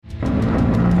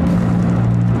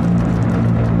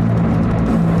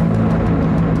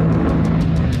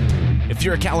If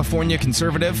you're a California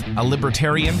conservative, a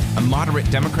libertarian, a moderate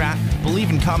Democrat, believe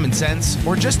in common sense,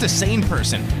 or just a sane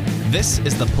person, this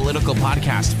is the political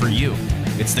podcast for you.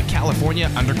 It's the California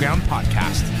Underground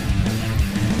Podcast.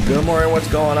 Good morning, what's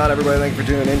going on, everybody? Thank you for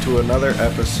tuning in to another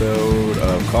episode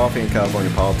of Coffee and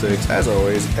California Politics. As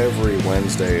always, every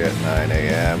Wednesday at 9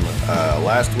 a.m.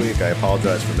 Last week, I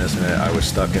apologize for missing it. I was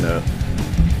stuck in a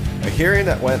hearing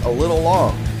that went a little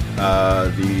long.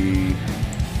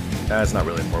 That's not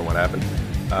really important what happened.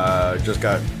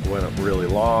 Went really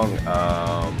long.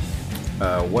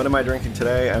 What am I drinking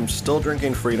today? I'm still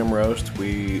drinking Freedom Roast.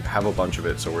 We have a bunch of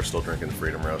it, so we're still drinking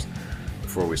Freedom Roast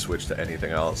before we switch to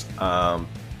anything else.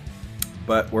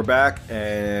 But we're back,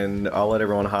 and I'll let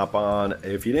everyone hop on.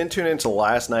 If you didn't tune into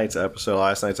last night's episode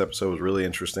was really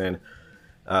interesting.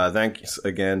 Thanks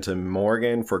again to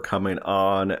Morgan for coming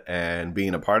on and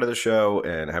being a part of the show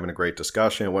and having a great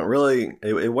discussion. It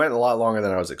went a lot longer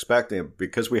than I was expecting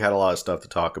because we had a lot of stuff to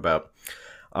talk about.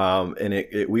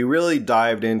 We really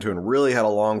dived into and really had a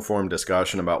long-form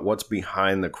discussion about what's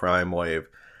behind the crime wave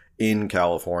in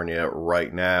California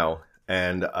right now.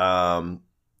 And,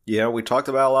 we talked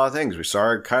about a lot of things. We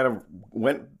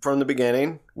went from the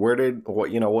beginning.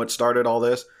 What started all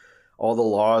this? All the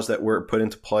laws that were put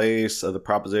into place, the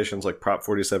propositions like Prop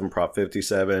 47, Prop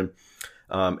 57,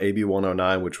 AB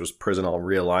 109, which was prison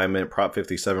realignment. Prop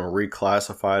 57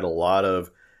 reclassified a lot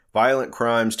of violent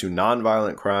crimes to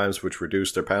nonviolent crimes, which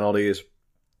reduced their penalties.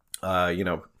 Very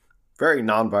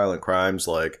nonviolent crimes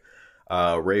like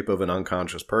rape of an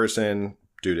unconscious person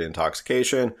due to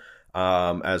intoxication,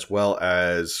 as well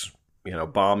as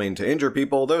bombing to injure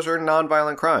people. Those are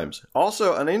nonviolent crimes.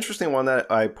 Also, an interesting one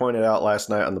that I pointed out last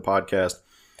night on the podcast,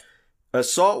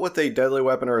 assault with a deadly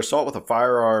weapon or assault with a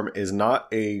firearm is not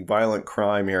a violent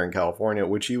crime here in California,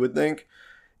 which you would think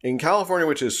in California,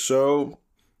 which is so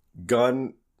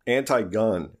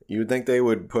anti-gun, you would think they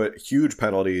would put huge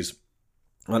penalties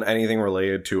on anything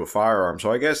related to a firearm.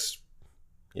 So I guess,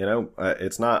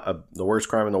 it's not the worst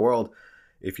crime in the world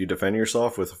if you defend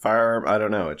yourself with a firearm. I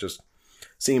don't know. It just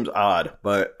seems odd.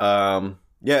 But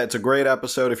it's a great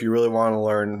episode if you really want to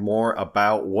learn more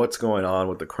about what's going on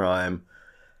with the crime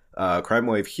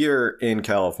wave here in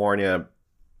California.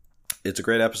 It's a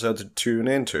great episode to tune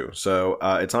into. So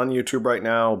it's on YouTube right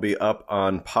now. It'll be up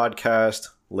on podcast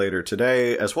later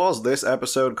today, as well as this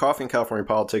episode. Coffee and California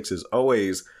Politics is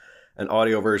always an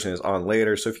audio version is on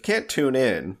later. So if you can't tune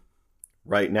in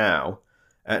right now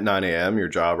at 9 a.m., your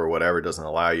job or whatever doesn't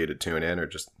allow you to tune in or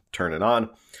just turn it on,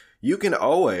 you can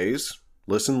always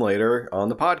listen later on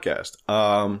the podcast.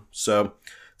 So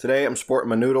today I'm sporting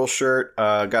my Noodle shirt.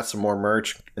 Got some more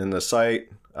merch in the site,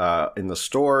 in the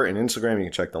store, and Instagram. You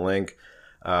can check the link.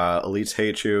 Elites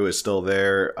Hate You is still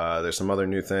there. There's some other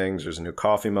new things. There's a new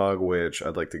coffee mug, which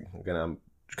I'd like to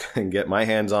get my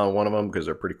hands on one of them because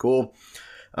they're pretty cool.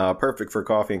 Perfect for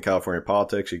coffee and California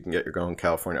politics. You can get your own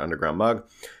California Underground mug.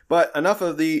 But enough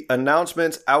of the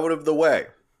announcements out of the way.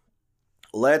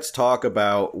 Let's talk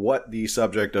about what the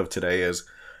subject of today is,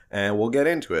 and we'll get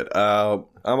into it. I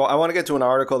want to get to an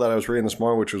article that I was reading this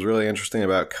morning, which was really interesting,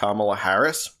 about Kamala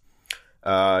Harris,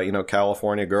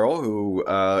 California girl who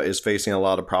is facing a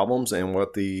lot of problems, and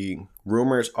what the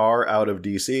rumors are out of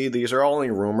D.C. These are only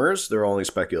rumors. They're only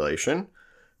speculation,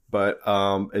 but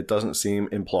it doesn't seem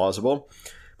implausible.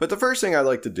 But the first thing I'd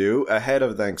like to do ahead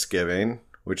of Thanksgiving,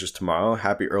 which is tomorrow,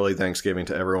 happy early Thanksgiving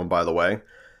to everyone, by the way,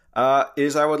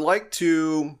 is I would like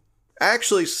to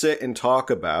actually sit and talk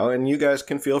about, and you guys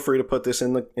can feel free to put this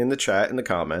in the chat, in the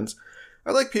comments.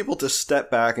 I'd like people to step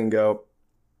back and go,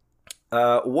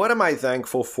 what am I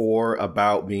thankful for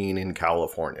about being in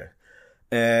California?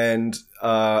 And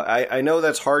I know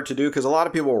that's hard to do because a lot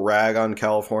of people rag on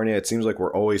California. It seems like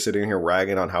we're always sitting here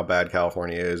ragging on how bad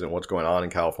California is and what's going on in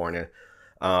California.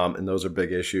 And those are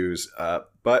big issues.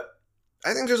 But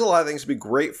I think there's a lot of things to be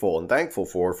grateful and thankful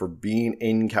for being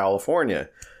in California.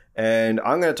 And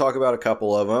I'm going to talk about a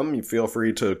couple of them. You feel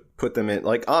free to put them in.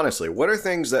 Like, honestly, what are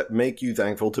things that make you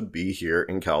thankful to be here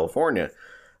in California?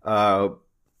 Like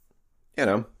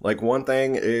one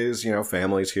thing is,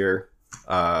 family's here.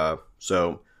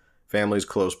 So family's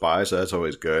close by, so that's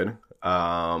always good.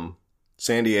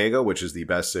 San Diego, which is the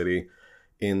best city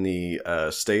in the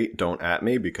state. Don't at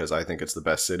me because I think it's the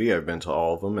best city. I've been to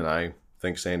all of them, and I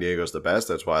think San Diego's the best.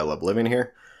 That's why I love living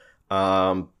here.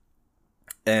 And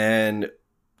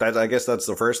I guess that's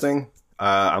the first thing.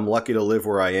 I'm lucky to live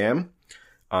where I am.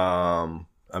 I'm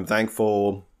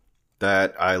thankful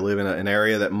that I live in an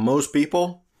area that most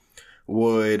people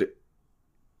would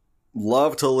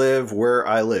love to live where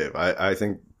I live. I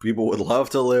think people would love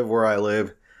to live where I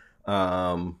live.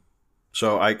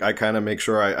 So I kind of make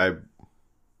sure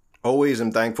I always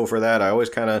am thankful for that. I always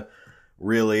kind of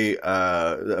really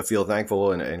feel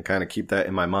thankful and kind of keep that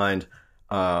in my mind,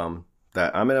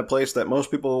 that I'm in a place that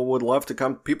most people would love to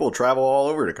come. People travel all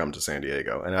over to come to San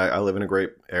Diego, and I live in a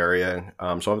great area,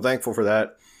 so I'm thankful for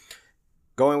that.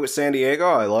 Going with San Diego,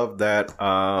 I love that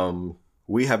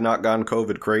we have not gone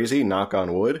COVID crazy, knock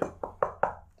on wood,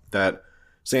 that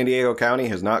San Diego County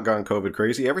has not gone COVID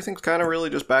crazy. Everything's kind of really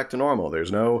just back to normal.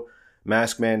 There's no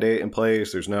mask mandate in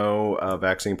place. There's no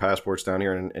vaccine passports down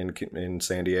here in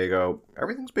San Diego.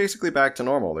 Everything's basically back to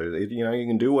normal. You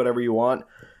can do whatever you want.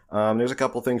 There's a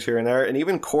couple things here and there. And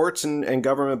even courts and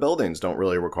government buildings don't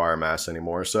really require masks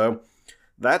anymore. So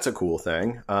that's a cool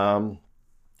thing.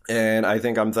 And I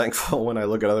think I'm thankful when I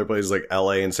look at other places like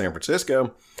LA and San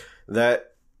Francisco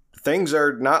that things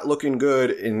are not looking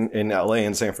good in LA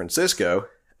and San Francisco.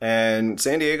 And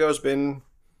San Diego's been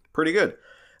pretty good.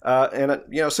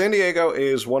 San Diego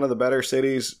is one of the better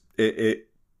cities.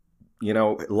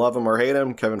 Love him or hate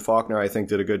him, Kevin Faulconer, I think,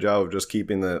 did a good job of just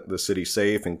keeping the city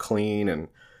safe and clean and,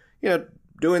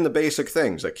 doing the basic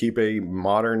things that keep a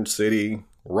modern city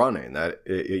running. That,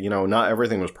 not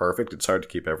everything was perfect. It's hard to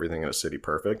keep everything in a city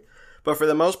perfect. But for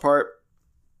the most part,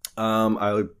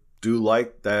 I do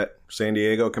like that San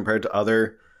Diego, compared to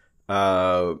other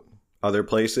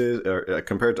places, or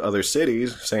compared to other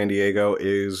cities, San Diego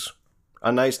is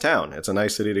a nice town. It's a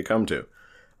nice city to come to.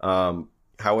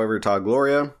 However, Todd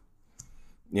Gloria,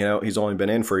 he's only been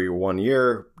in for 1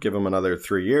 year. Give him another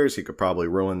 3 years. He could probably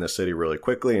ruin the city really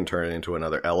quickly and turn it into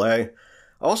another LA.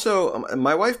 Also,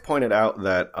 my wife pointed out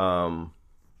that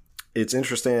it's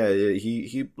interesting.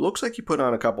 He looks like he put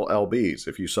on a couple LBs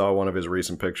if you saw one of his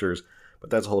recent pictures, but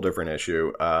that's a whole different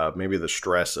issue. Maybe the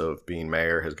stress of being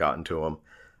mayor has gotten to him.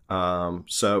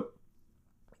 So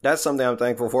that's something I'm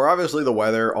thankful for. Obviously, the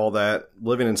weather, all that.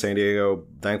 Living in San Diego,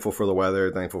 thankful for the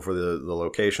weather, thankful for the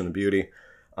location, the beauty.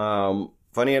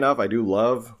 Funny enough, I do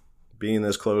love being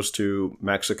this close to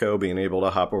Mexico, being able to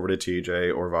hop over to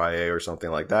TJ or Valle or something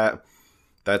like that.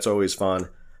 That's always fun.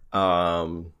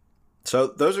 So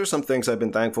those are some things I've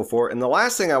been thankful for. And the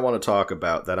last thing I want to talk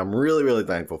about that I'm really, really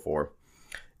thankful for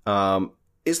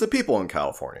is the people in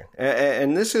California.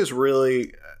 And this is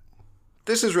really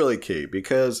key,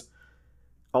 because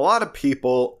a lot of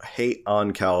people hate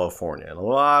on California. And a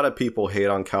lot of people hate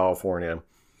on California.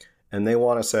 And they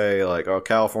want to say, like, oh,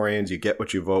 Californians, you get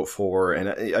what you vote for. And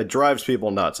it drives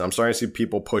people nuts. I'm starting to see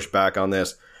people push back on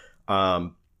this.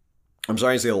 I'm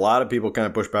starting to see a lot of people kind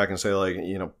of push back and say, like,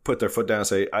 put their foot down and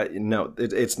say, no,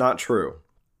 it's not true.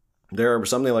 There are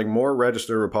something like more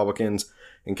registered Republicans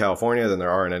in California than there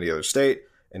are in any other state.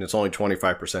 And it's only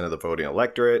 25% of the voting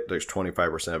electorate. There's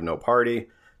 25% of no party.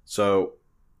 So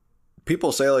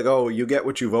people say, like, oh, you get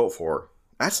what you vote for.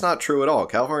 That's not true at all.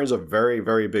 California is a very,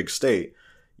 very big state.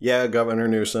 Yeah, Governor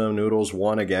Newsom, Noodles,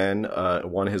 won again.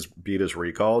 Beat his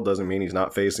recall. Doesn't mean he's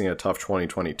not facing a tough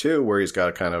 2022 where he's got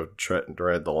to kind of tread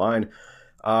the line.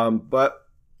 But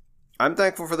I'm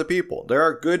thankful for the people. There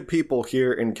are good people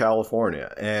here in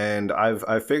California. And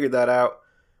I've figured that out.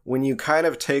 When you kind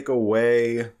of take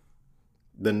away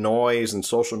the noise and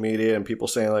social media and people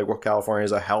saying, like, well, California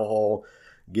is a hellhole,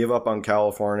 give up on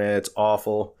California, it's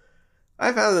awful.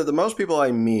 I found that the most people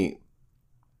I meet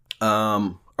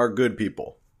are good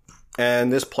people.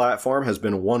 And this platform has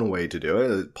been one way to do it.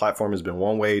 The platform has been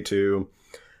one way to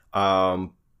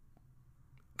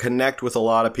connect with a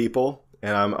lot of people.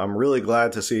 And I'm really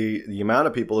glad to see the amount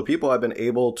of people, the people I've been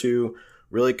able to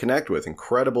really connect with.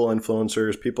 Incredible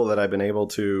influencers, people that I've been able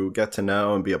to get to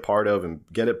know and be a part of and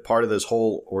get a part of this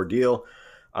whole ordeal.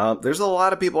 There's a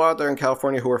lot of people out there in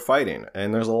California who are fighting.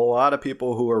 And there's a lot of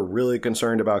people who are really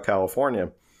concerned about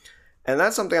California. And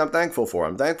that's something I'm thankful for.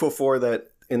 I'm thankful for that.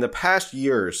 In the past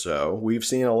year or so, we've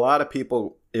seen a lot of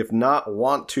people, if not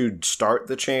want to start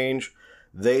the change,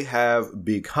 they have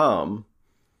become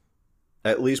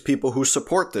at least people who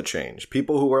support the change.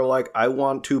 People who are like, I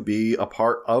want to be a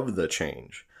part of the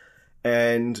change.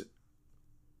 And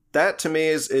that to me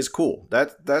is cool.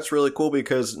 That's really cool,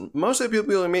 because most of the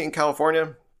people we meet in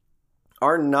California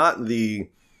are not the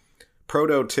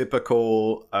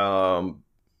prototypical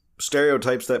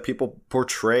stereotypes that people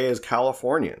portray as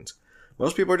Californians.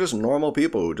 Most people are just normal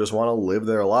people who just want to live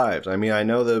their lives. I mean, I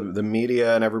know the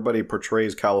media and everybody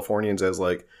portrays Californians as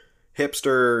like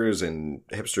hipsters and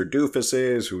hipster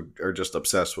doofuses who are just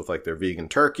obsessed with like their vegan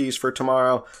turkeys for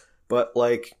tomorrow. But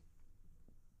like,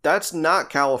 that's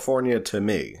not California to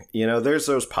me. There's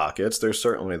those pockets. There's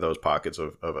certainly those pockets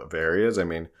of areas. I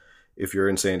mean, if you're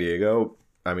in San Diego,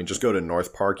 I mean, just go to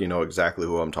North Park. You know exactly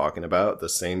who I'm talking about. The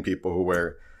same people who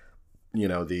wear,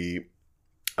 the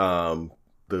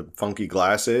the funky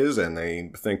glasses and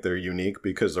they think they're unique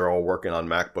because they're all working on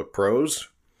MacBook Pros.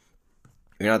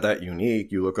 You're not that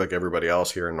unique. You look like everybody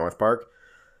else here in North Park.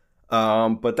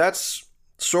 But that's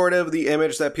sort of the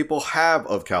image that people have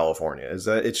of California, is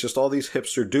that it's just all these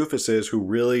hipster doofuses who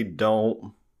really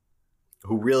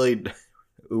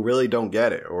don't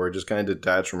get it, or just kind of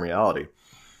detached from reality.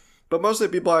 But most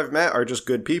of the people I've met are just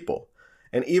good people.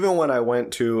 And even when I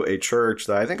went to a church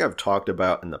that I think I've talked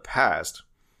about in the past,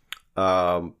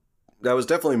 that was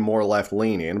definitely more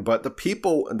left-leaning, but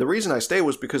the reason I stayed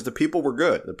was because the people were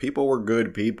good. The people were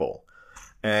good people.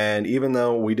 And even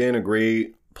though we didn't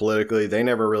agree politically, they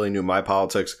never really knew my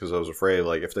politics, because I was afraid,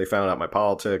 like, if they found out my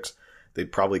politics,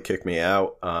 they'd probably kick me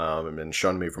out and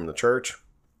shun me from the church.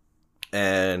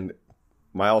 And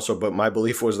my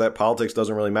belief was that politics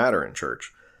doesn't really matter in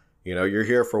church. You know, you're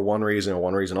here for one reason and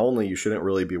one reason only. You shouldn't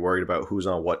really be worried about who's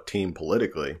on what team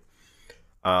politically.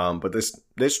 But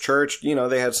this church, you know,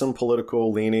 they had some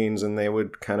political leanings, and they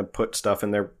would kind of put stuff in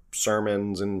their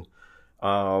sermons, and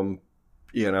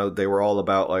you know, they were all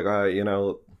about, like, you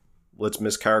know, let's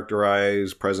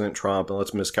mischaracterize President Trump, and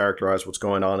let's mischaracterize what's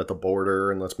going on at the border,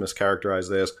 and let's mischaracterize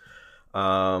this.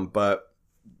 But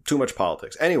too much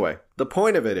politics. Anyway, the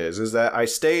point of it is that I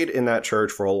stayed in that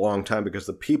church for a long time because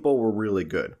the people were really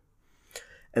good.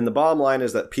 And the bottom line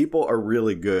is that people are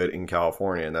really good in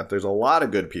California, and that there's a lot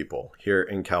of good people here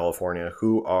in California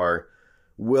who are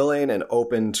willing and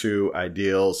open to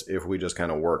ideals if we just kind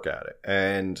of work at it.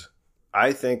 And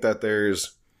I think that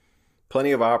there's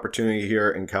plenty of opportunity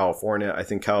here in California. I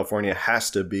think California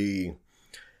has to be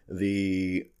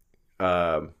the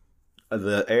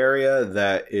area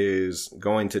that is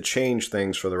going to change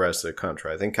things for the rest of the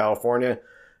country. I think California,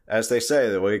 as they say,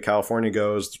 the way California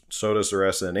goes, so does the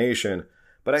rest of the nation.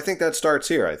 But I think that starts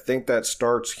here. I think that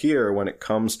starts here when it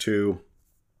comes to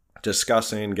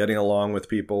discussing, getting along with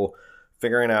people,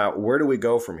 figuring out, where do we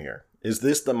go from here? Is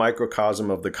this the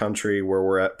microcosm of the country where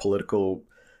we're at political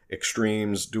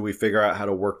extremes? Do we figure out how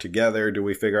to work together? Do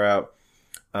we figure out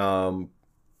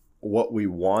what we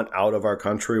want out of our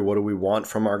country? What do we want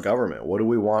from our government? What do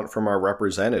we want from our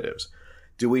representatives?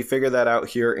 Do we figure that out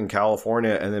here in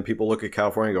California? And then people look at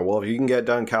California and go, well, if you can get it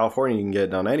done in California, you can get it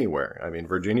done anywhere. I mean,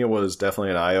 Virginia was definitely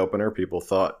an eye-opener. People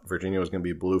thought Virginia was going to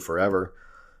be blue forever.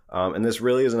 And this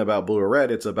really isn't about blue or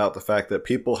red. It's about the fact that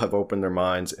people have opened their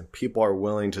minds and people are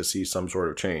willing to see some sort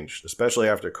of change, especially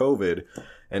after COVID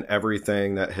and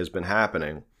everything that has been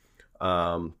happening.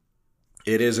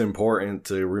 It is important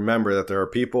to remember that there are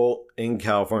people in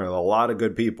California, a lot of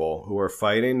good people who are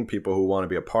fighting, people who want to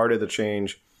be a part of the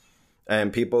change,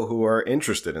 and people who are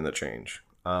interested in the change.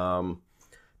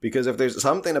 Because if there's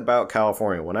something about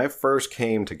California, when I first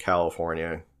came to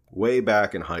California way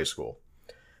back in high school,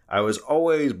 I was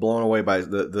always blown away by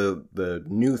the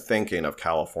new thinking of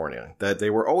California, that they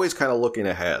were always kind of looking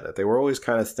ahead, that they were always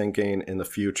kind of thinking in the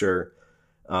future.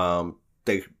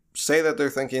 They say that they're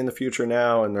thinking in the future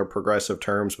now in their progressive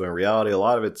terms, but in reality, a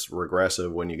lot of it's regressive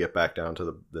when you get back down to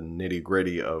the nitty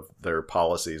gritty of their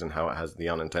policies and how it has the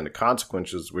unintended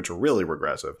consequences, which are really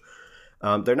regressive.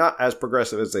 They're not as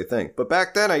progressive as they think. But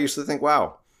back then I used to think,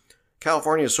 wow,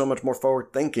 California is so much more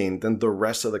forward thinking than the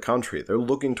rest of the country. They're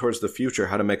looking towards the future,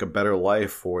 how to make a better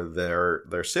life for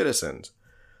their citizens.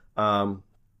 And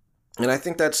I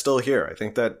think that's still here. I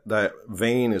think that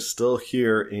vein is still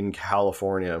here in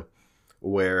California,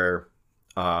 where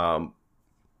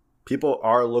people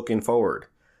are looking forward.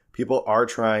 People are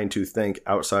trying to think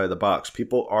outside the box.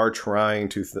 People are trying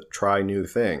to try new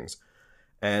things.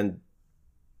 And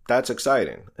that's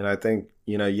exciting. And I think,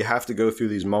 you know, you have to go through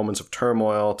these moments of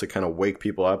turmoil to kind of wake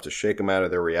people up, to shake them out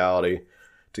of their reality,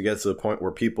 to get to the point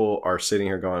where people are sitting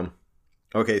here going,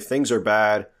 okay, things are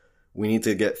bad. We need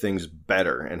to get things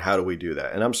better. And how do we do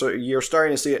that? And you're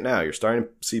starting to see it now. You're starting to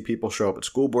see people show up at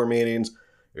school board meetings.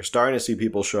 You're starting to see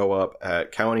people show up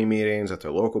at county meetings, at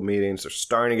their local meetings. They're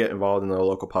starting to get involved in their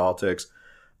local politics.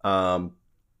 And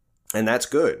that's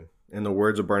good. In the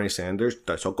words of Bernie Sanders,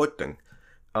 that's a good thing.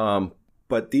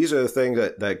 But these are the things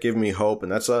that give me hope,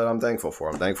 and that's what I'm thankful for.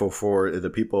 I'm thankful for the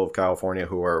people of California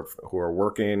who are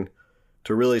working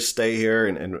to really stay here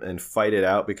and fight it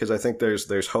out, because I think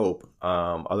there's hope.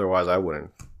 Otherwise, I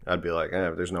wouldn't. I'd be like,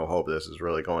 if there's no hope, this is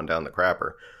really going down the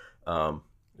crapper.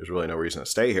 There's really no reason to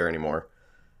stay here anymore.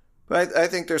 But I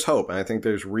think there's hope, and I think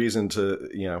there's reason to,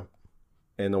 you know,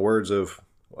 in the words of,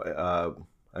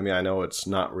 I mean, I know it's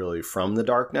not really from The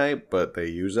Dark Knight, but they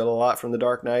use it a lot from The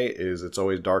Dark Knight, is it's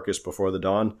always darkest before the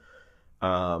dawn.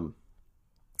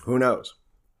 Who knows?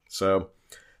 So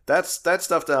that's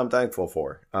stuff that I'm thankful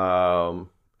for. And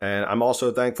I'm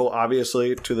also thankful,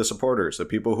 obviously, to the supporters, the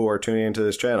people who are tuning into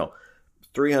this channel.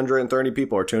 330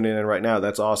 people are tuning in right now.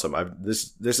 That's awesome.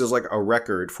 This is like a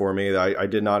record for me. I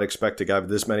did not expect to have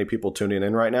this many people tuning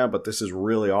in right now, but this is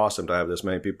really awesome to have this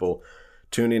many people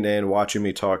tuning in, watching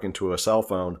me talking to a cell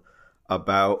phone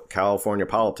about California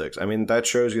politics. I mean, that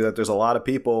shows you that there's a lot of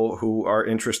people who are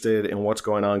interested in what's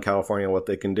going on in California and what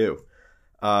they can do.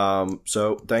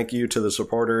 So thank you to the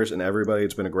supporters and everybody.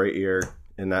 It's been a great year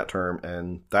in that term.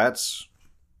 And that's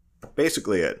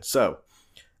basically it. So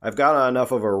I've got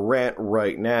enough of a rant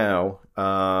right now.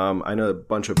 I know a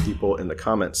bunch of people in the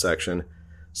comment section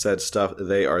said stuff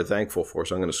they are thankful for.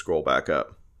 So I'm going to scroll back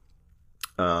up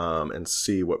and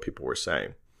see what people were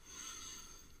saying.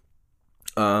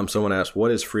 Someone asked, what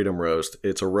is Freedom Roast?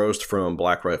 It's a roast from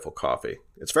Black Rifle Coffee.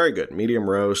 It's very good. Medium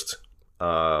roast,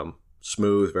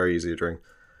 smooth, very easy to drink.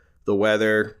 The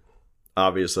weather,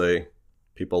 obviously,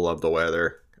 people love the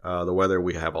weather. The weather,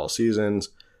 we have all seasons.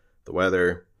 The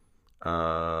weather,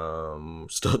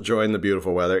 still enjoying the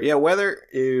beautiful weather. Yeah, weather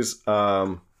is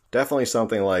definitely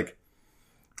something like,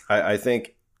 I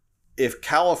think if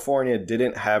California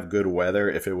didn't have good weather,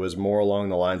 if it was more along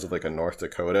the lines of like a North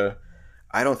Dakota,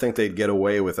 I don't think they'd get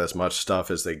away with as much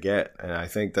stuff as they get. And I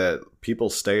think that people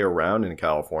stay around in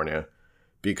California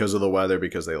because of the weather,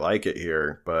 because they like it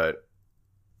here. But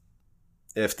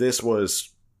if this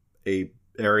was a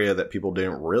area that people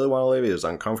didn't really want to live, it was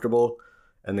uncomfortable,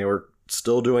 and they were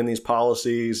still doing these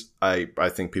policies, I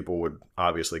think people would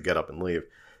obviously get up and leave.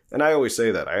 And I always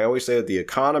say that. I always say that the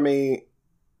economy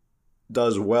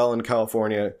does well in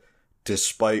California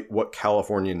despite what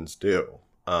Californians do.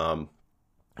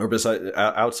 Or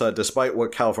outside, despite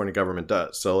what California government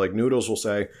does. So like Noodles will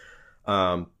say,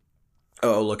 oh,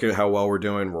 look at how well we're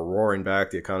doing. We're roaring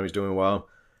back. The economy's doing well.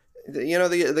 You know,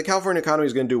 the California economy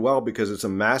is going to do well because it's a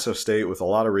massive state with a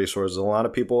lot of resources, a lot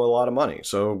of people with a lot of money.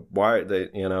 So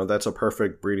that's a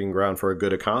perfect breeding ground for a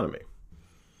good economy.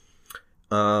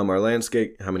 Our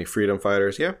landscape, how many freedom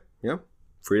fighters? Yeah.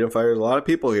 Freedom fighters, a lot of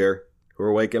people here who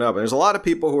are waking up. And there's a lot of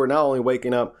people who are not only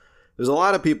waking up, there's a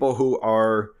lot of people who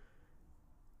are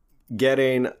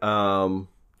getting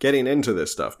into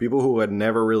this stuff. People who had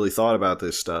never really thought about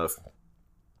this stuff.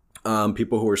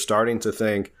 People who are starting to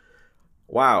think,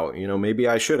 wow, maybe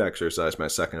I should exercise my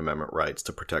Second Amendment rights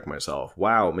to protect myself.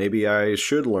 Wow, maybe I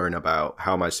should learn about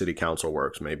how my city council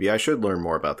works. Maybe I should learn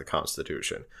more about the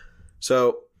Constitution.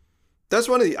 So that's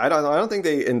one of the, I don't think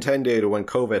they intended when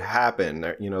COVID happened,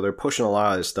 they're pushing a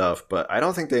lot of this stuff, but I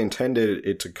don't think they intended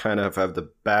it to kind of have the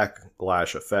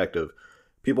backlash effect of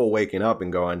people waking up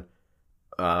and going,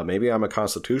 maybe I'm a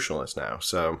constitutionalist now.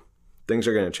 So things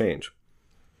are going to change.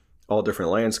 All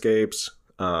different landscapes.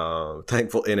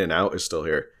 Thankful In-N-Out is still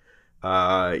here.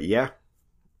 Yeah,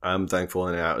 I'm thankful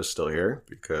In-N-Out is still here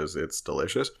because it's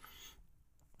delicious.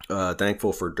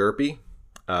 Thankful for Derpy.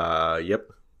 Yep.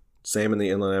 Same in the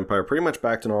Inland Empire. Pretty much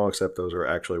back to normal, except those are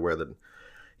actually where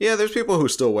there's people who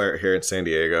still wear it here in San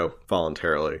Diego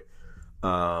voluntarily.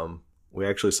 We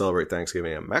actually celebrate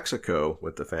Thanksgiving in Mexico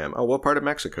with the fam. Oh, what part of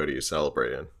Mexico do you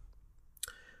celebrate in?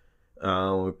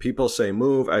 People say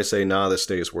move. I say, nah, this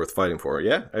state is worth fighting for.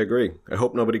 Yeah, I agree. I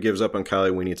hope nobody gives up on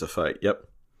Cali. We need to fight. Yep.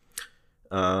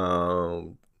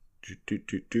 Worth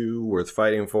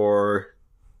fighting for.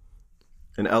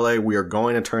 In LA, we are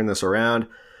going to turn this around.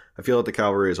 I feel that the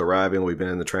cavalry is arriving. We've been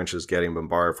in the trenches getting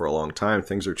bombarded for a long time.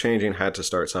 Things are changing. Had to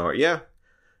start somewhere. Yeah.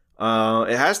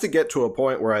 It has to get to a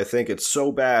point where I think it's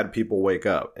so bad people wake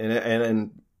up.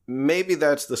 And maybe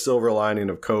that's the silver lining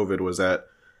of COVID, was that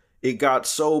it got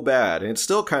so bad, and it's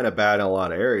still kind of bad in a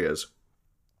lot of areas,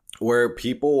 where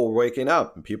people are waking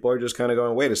up and people are just kind of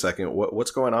going, wait a second,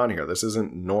 what's going on here? This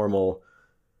isn't normal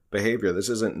behavior. This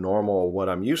isn't normal what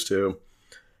I'm used to.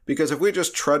 Because if we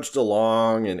just trudged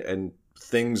along and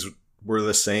things were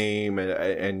the same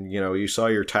and you saw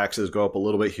your taxes go up a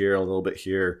little bit here, a little bit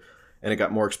here, and it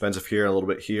got more expensive here, a little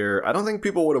bit here, I don't think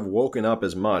people would have woken up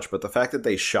as much. But the fact that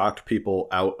they shocked people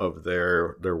out of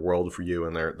their worldview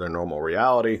and their normal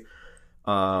reality,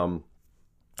 I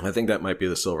think that might be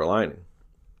the silver lining.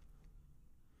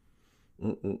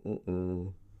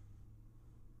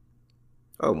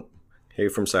 Oh, hey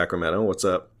from Sacramento, what's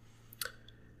up?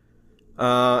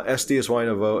 SD is wanting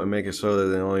to vote and make it so that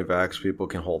the only vax people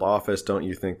can hold office. Don't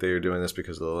you think they are doing this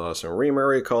because of the Lawson Reamer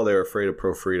recall? They're afraid of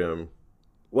pro-freedom.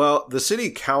 Well, the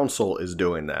city council is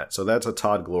doing that. So that's a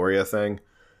Todd Gloria thing.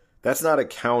 That's not a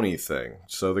county thing.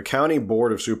 So the county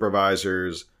board of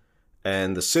supervisors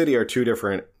and the city are two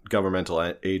different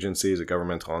governmental agencies,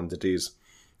 governmental entities.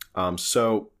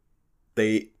 So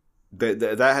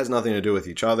that has nothing to do with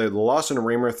each other. The Lawson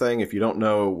Reamer thing, if you don't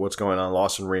know what's going on,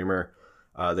 Lawson Reamer,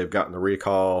 they've gotten the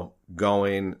recall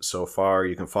going so far.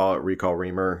 You can follow it, Recall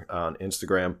Reamer, on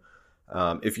Instagram.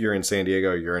 If you're in San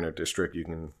Diego, you're in a district, you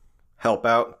can help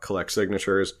out, collect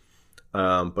signatures.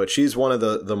 But she's one of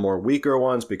the more weaker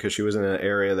ones because she was in an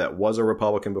area that was a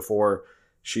Republican before.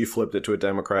 She flipped it to a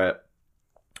Democrat.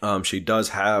 She does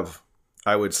have,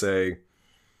 I would say,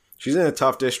 she's in a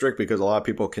tough district because a lot of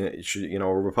people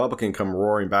a Republican come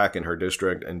roaring back in her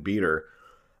district and beat her.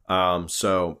 I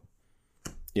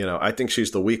think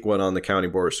she's the weak one on the County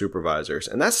Board of Supervisors.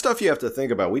 And that's stuff you have to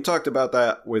think about. We talked about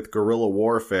that with guerrilla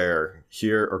warfare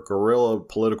here, or guerrilla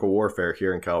political warfare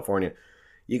here in California.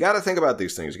 You got to think about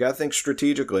these things. You got to think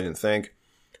strategically and think,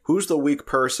 who's the weak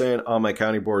person on my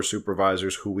County Board of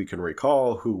Supervisors who we can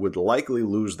recall, who would likely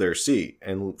lose their seat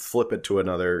and flip it to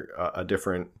a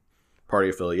different party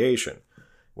affiliation,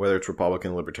 whether it's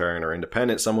Republican, Libertarian, or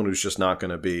Independent, someone who's just not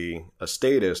going to be a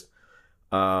statist.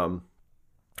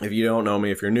 If you don't know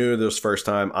me, if you're new this first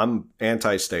time, I'm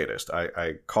anti-statist.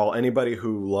 I call anybody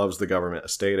who loves the government a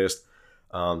statist.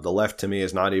 The left to me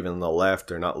is not even the left.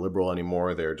 They're not liberal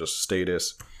anymore. They're just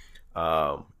statists.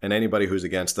 And anybody who's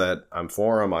against that, I'm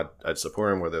for them. I'd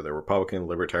support them, whether they're Republican,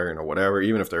 Libertarian, or whatever.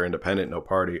 Even if they're independent, no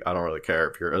party, I don't really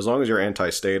care. As long as you're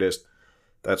anti-statist,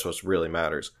 that's what really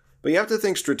matters. But you have to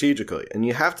think strategically, and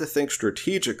you have to think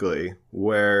strategically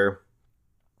where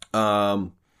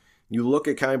you look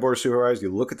at County Board of Supervisors,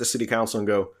 you look at the City Council and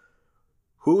go,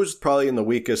 who's probably in the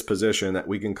weakest position that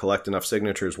we can collect enough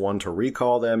signatures, one, to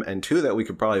recall them, and two, that we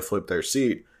could probably flip their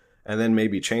seat and then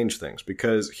maybe change things.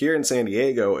 Because here in San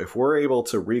Diego, if we're able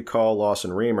to recall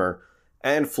Lawson Remer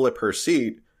and flip her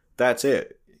seat, that's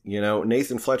it.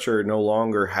 Nathan Fletcher no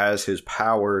longer has his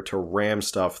power to ram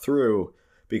stuff through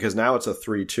because now it's a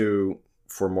 3-2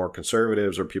 for more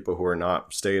conservatives or people who are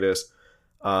not statists.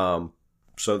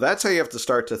 So that's how you have to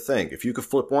start to think. If you could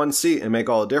flip one seat and make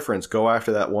all the difference, go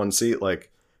after that one seat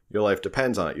like your life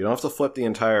depends on it. You don't have to flip the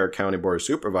entire County Board of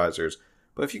Supervisors,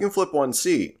 but if you can flip one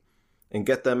seat and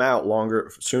get them out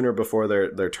sooner before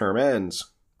their term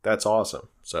ends, that's awesome.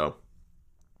 So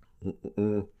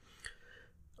I'm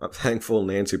thankful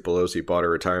Nancy Pelosi bought a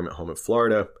retirement home in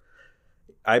Florida.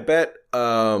 I bet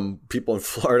people in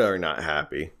Florida are not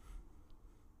happy.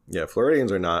 Yeah,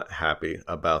 Floridians are not happy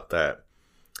about that.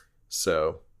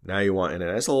 So now you want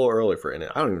In-N-Out. It's a little early for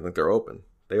In-N-Out. I don't even think they're open.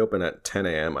 They open at 10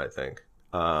 a.m., I think.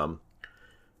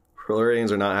 Floridians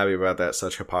are not happy about that.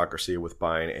 Such hypocrisy with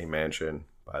buying a mansion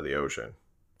by the ocean.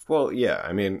 Well, yeah,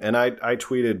 I mean, and I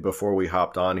tweeted before we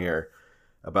hopped on here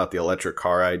about the electric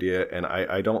car idea, and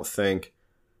I don't think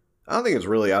it's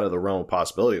really out of the realm of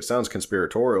possibility. It sounds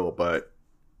conspiratorial, but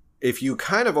if you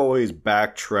kind of always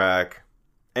backtrack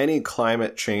any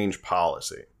climate change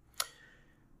policy,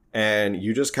 and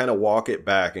you just kind of walk it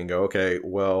back and go, okay,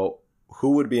 well,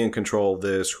 who would be in control of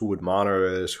this? Who would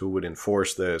monitor this? Who would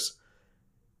enforce this?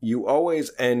 You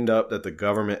always end up that the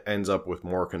government ends up with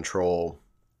more control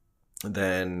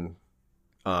than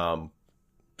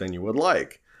you would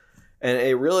like. And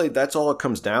it really, that's all it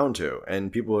comes down to. And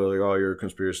people are like, oh, you're a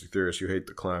conspiracy theorist. You hate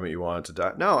the climate. You want it to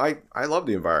die. No, I love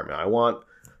the environment. I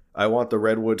want the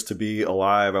redwoods to be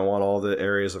alive. I want all the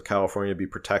areas of California to be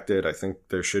protected. I think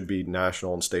there should be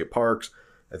national and state parks.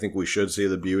 I think we should see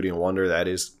the beauty and wonder that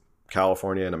is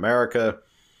California and America.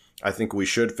 I think we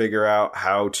should figure out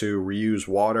how to reuse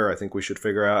water. I think we should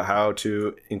figure out how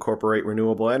to incorporate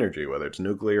renewable energy, whether it's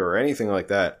nuclear or anything like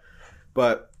that.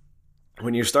 But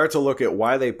when you start to look at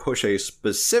why they push a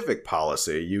specific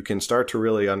policy, you can start to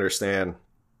really understand,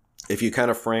 if you kind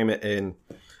of frame it in,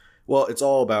 well, it's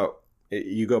all about,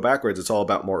 you go backwards, it's all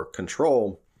about more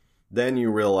control, then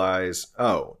you realize,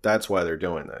 oh, that's why they're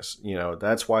doing this.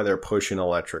 That's why they're pushing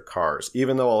electric cars.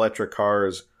 Even though electric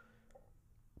cars,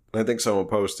 I think someone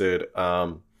posted,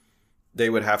 they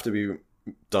would have to be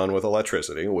done with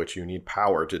electricity, which you need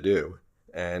power to do.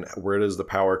 And where does the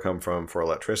power come from for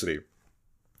electricity?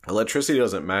 Electricity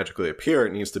doesn't magically appear.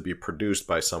 It needs to be produced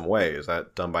by some way. Is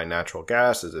that done by natural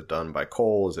gas? Is it done by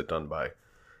coal? Is it done by,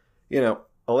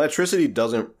 electricity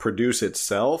doesn't produce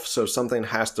itself, so something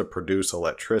has to produce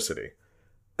electricity.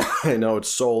 I know it's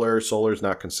solar. Solar's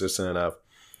not consistent enough.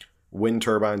 Wind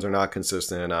turbines are not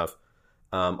consistent enough.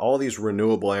 All these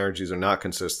renewable energies are not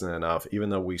consistent enough, even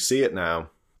though we see it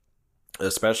now.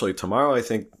 Especially tomorrow, I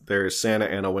think there's Santa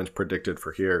Ana winds predicted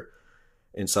for here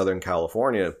in Southern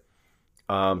California.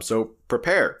 So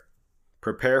prepare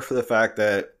for the fact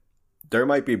that there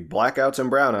might be blackouts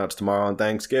and brownouts tomorrow on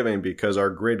Thanksgiving because our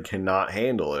grid cannot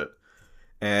handle it.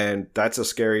 And that's a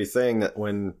scary thing, that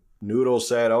when Noodle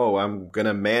said, oh, I'm going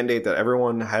to mandate that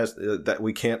everyone has, that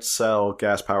we can't sell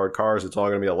gas-powered cars, it's all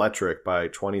going to be electric by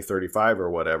 2035 or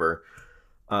whatever.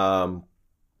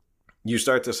 You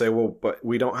start to say, well, but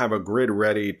we don't have a grid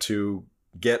ready to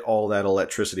get all that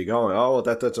electricity going. Oh, well,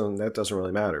 that doesn't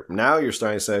really matter. Now you're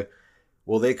starting to say,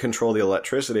 well, they control the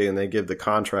electricity and they give the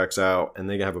contracts out and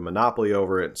they have a monopoly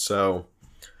over it. So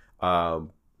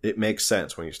it makes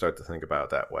sense when you start to think about it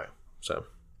that way. So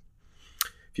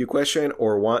if you question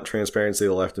or want transparency,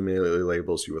 the left immediately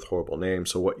labels you with horrible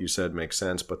names. So what you said makes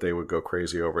sense, but they would go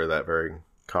crazy over that very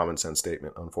common sense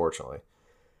statement, unfortunately.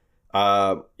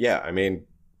 Yeah, I mean,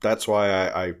 that's why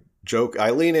I joke.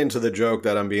 I lean into the joke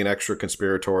that I'm being extra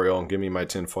conspiratorial and give me my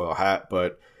tinfoil hat,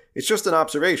 but it's just an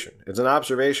observation. It's an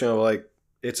observation of like,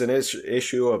 it's an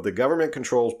issue of the government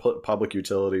controls public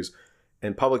utilities,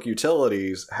 and public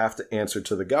utilities have to answer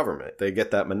to the government. They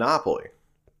get that monopoly.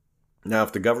 Now,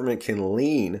 if the government can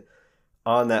lean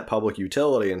on that public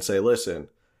utility and say, listen,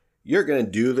 you're going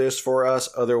to do this for us,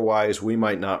 otherwise we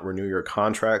might not renew your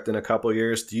contract in a couple of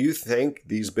years. Do you think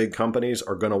these big companies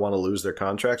are going to want to lose their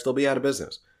contracts? They'll be out of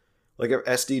business. Like if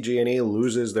SDG&E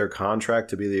loses their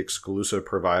contract to be the exclusive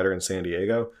provider in San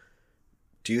Diego,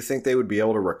 do you think they would be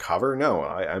able to recover? No.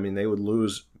 I mean, they would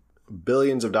lose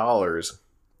billions of dollars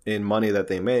in money that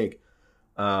they make.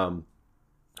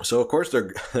 So of course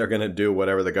they're going to do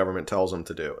whatever the government tells them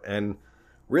to do. And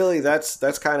really that's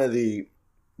kind of the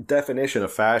definition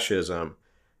of fascism,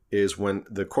 is when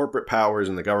the corporate powers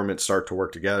and the government start to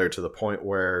work together to the point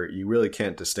where you really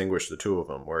can't distinguish the two of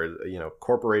them, where,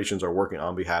 corporations are working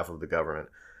on behalf of the government.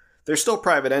 They're still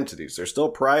private entities. They're still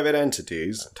private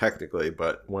entities, technically,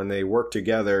 but when they work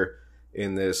together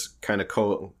in this kind of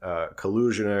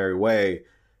collusionary way,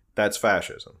 that's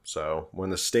fascism. So when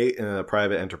the state and the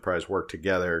private enterprise work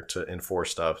together to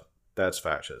enforce stuff, that's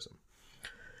fascism.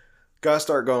 Gotta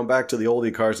start going back to the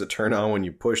oldie cars that turn on when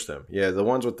you push them. Yeah, the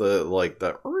ones with the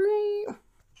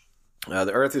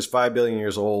Earth is 5 billion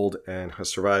years old and has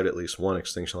survived at least one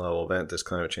extinction level event. This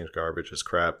climate change garbage is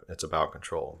crap. It's about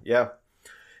control. Yeah.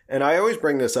 And I always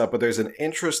bring this up, but there's an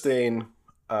interesting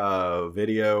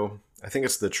video. I think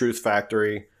it's the Truth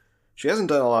Factory. She hasn't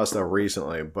done a lot of stuff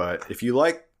recently, but if you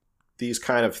like these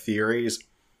kind of theories,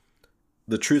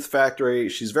 the Truth Factory,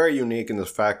 she's very unique in the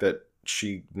fact that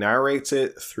she narrates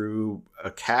it through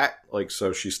a cat,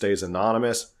 so she stays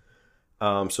anonymous.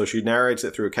 So she narrates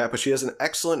it through a cat, but she has an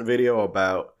excellent video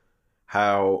about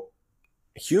how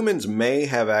humans may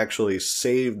have actually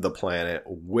saved the planet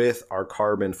with our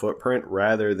carbon footprint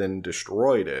rather than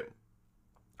destroyed it.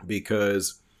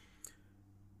 Because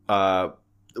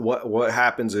what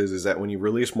happens is that when you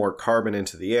release more carbon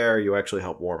into the air, you actually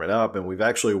help warm it up. And we've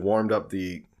actually warmed up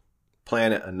the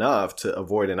planet enough to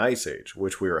avoid an ice age,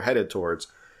 which we were headed towards.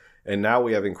 And now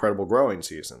we have incredible growing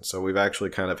seasons. So we've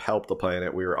actually kind of helped the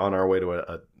planet. We were on our way to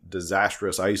a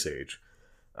disastrous ice age.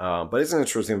 But it's an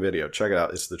interesting video. Check it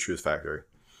out. It's the Truth Factory.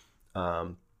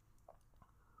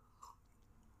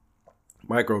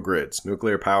 Microgrids.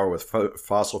 Nuclear power with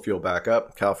fossil fuel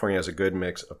backup. California has a good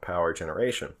mix of power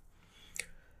generation.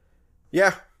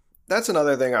 Yeah, that's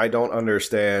another thing I don't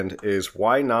understand is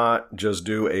why not just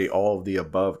do a all of the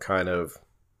above kind of...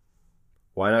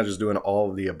 Why not just do an all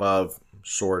of the above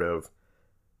sort of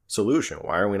solution?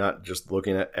 Why are we not just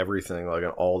looking at everything like an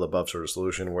all of the above sort of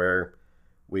solution where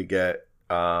we get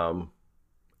abundant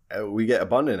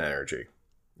energy,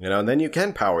 and then you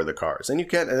can power the cars, and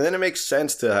then it makes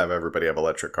sense to have everybody have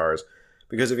electric cars,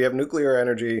 because if you have nuclear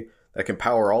energy that can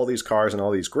power all these cars and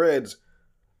all these grids,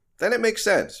 then it makes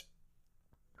sense.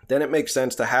 Then it makes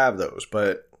sense to have those.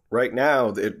 But right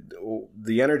now,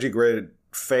 the energy grid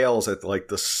fails at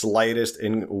the slightest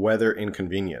weather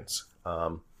inconvenience.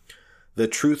 The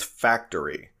Truth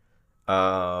Factory.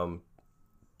 I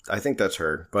think that's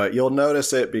her. But you'll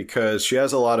notice it because she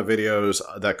has a lot of videos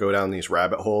that go down these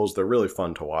rabbit holes. They're really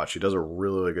fun to watch. She does a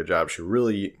really, really good job. She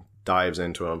really dives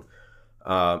into them.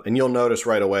 And you'll notice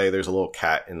right away there's a little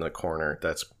cat in the corner.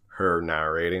 That's her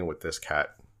narrating with this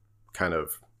cat kind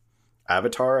of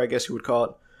avatar, I guess you would call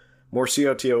it. More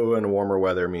CO2 and warmer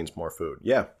weather means more food.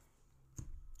 Yeah.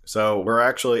 So we're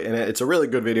actually, and it's a really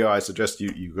good video. I suggest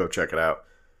you go check it out.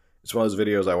 It's one of those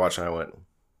videos I watched and I went,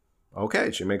 okay,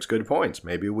 she makes good points.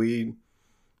 Maybe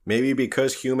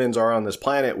because humans are on this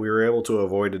planet, we were able to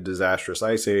avoid a disastrous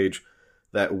ice age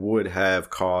that would have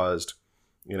caused,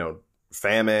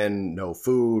 famine, no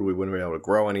food. We wouldn't be able to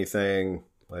grow anything,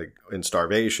 in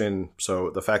starvation. So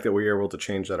the fact that we were able to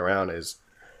change that around is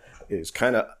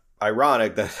kind of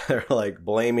ironic that they're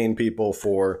blaming people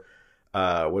for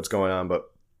what's going on, but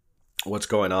what's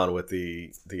going on with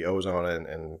the ozone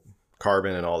and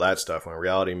carbon and all that stuff, when in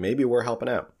reality maybe we're helping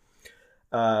out.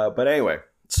 But anyway,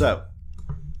 what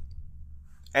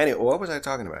was I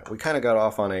talking about? We kind of got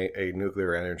off on a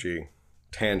nuclear energy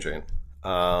tangent.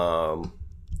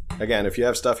 Again, if you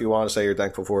have stuff you want to say you're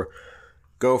thankful for,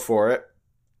 go for it.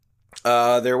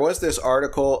 There was this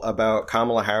article about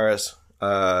Kamala Harris,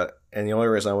 and the only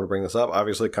reason I want to bring this up,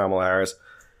 obviously Kamala Harris,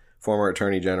 former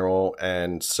Attorney General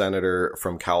and Senator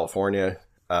from California,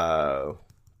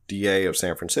 DA of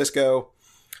San Francisco.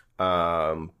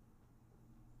 So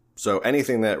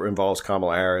anything that involves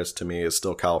Kamala Harris to me is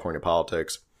still California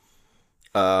politics.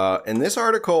 And this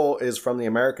article is from the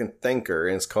American Thinker,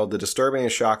 and it's called "The Disturbing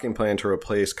and Shocking Plan to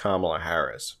Replace Kamala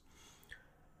Harris."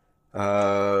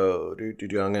 I'm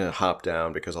going to hop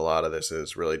down because a lot of this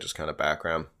is really just kind of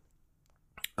background.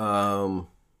 And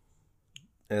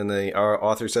our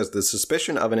author says, "The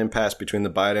suspicion of an impasse between the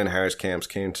Biden and Harris camps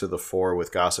came to the fore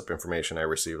with gossip information I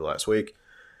received last week.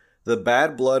 The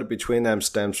bad blood between them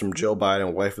stems from Jill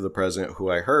Biden, wife of the president,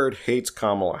 who I heard hates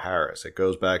Kamala Harris. It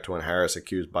goes back to when Harris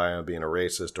accused Biden of being a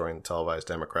racist during the televised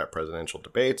Democrat presidential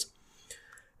debates.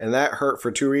 And that hurt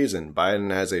for two reasons. Biden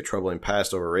has a troubling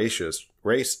past over race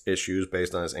issues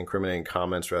based on his incriminating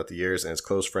comments throughout the years and his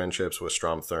close friendships with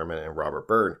Strom Thurmond and Robert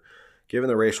Byrd. Given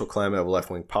the racial climate of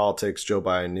left-wing politics, Joe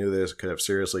Biden knew this could have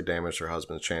seriously damaged her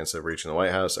husband's chance of reaching the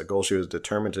White House, a goal she was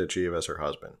determined to achieve as her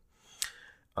husband.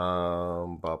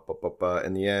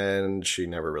 In the end, she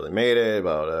never really made it.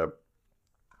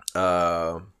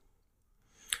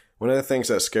 One of the things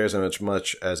that scares him as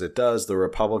much as it does the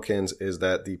Republicans is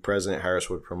that the President Harris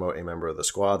would promote a member of the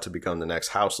squad to become the next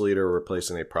House leader,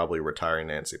 replacing a probably retiring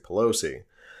Nancy Pelosi.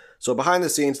 So behind the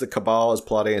scenes, the cabal is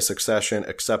plotting a succession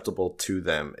acceptable to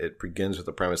them. It begins with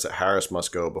the premise that Harris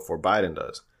must go before Biden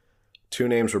does. Two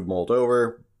names were mulled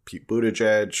over: Pete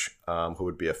Buttigieg, who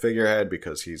would be a figurehead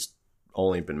because he's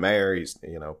only been mayor.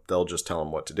 They'll just tell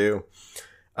him what to do.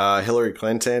 Hillary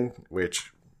Clinton,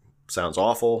 which sounds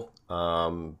awful.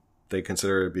 They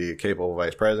consider her to be a capable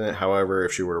vice president. However,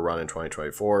 if she were to run in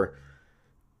 2024,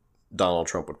 Donald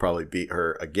Trump would probably beat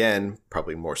her again,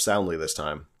 probably more soundly this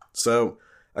time. So,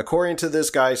 according to this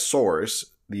guy's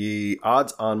source, the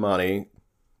odds on money,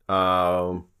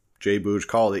 Jay Booge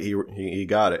called it, he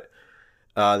got it.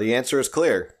 The answer is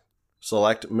clear.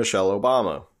 Select Michelle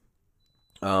Obama.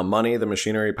 Money, the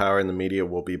machinery, power, and the media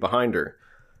will be behind her.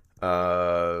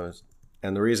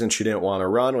 And the reason she didn't want to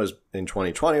run was in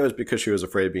 2020 was because she was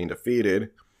afraid of being defeated.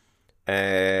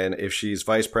 And if she's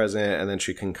vice president and then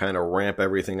she can kind of ramp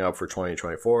everything up for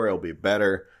 2024, it'll be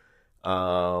better.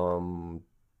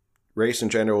 Race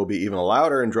and gender will be even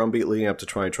louder and drumbeat leading up to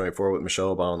 2024 with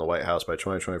Michelle Obama in the White House. By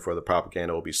 2024, the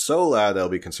propaganda will be so loud that it'll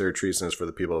be considered treasonous for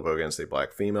the people to vote against a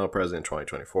black female president in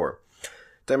 2024.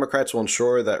 Democrats will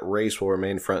ensure that race will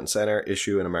remain front and center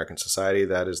issue in American society.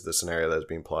 That is the scenario that is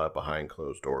being plotted behind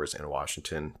closed doors in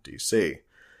Washington, D.C.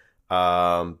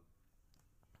 Yikes.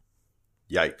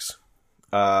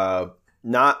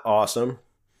 Not awesome.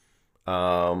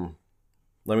 Let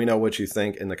me know what you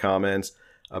think in the comments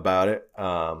about it.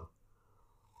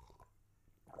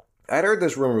 I'd heard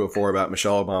this rumor before about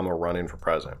Michelle Obama running for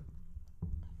president.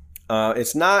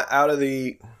 It's not out of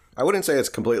the... I wouldn't say it's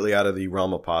completely out of the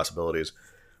realm of possibilities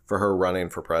for her running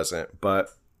for president, but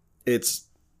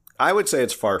I would say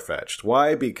it's far-fetched.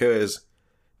 Why? Because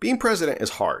being president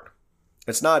is hard.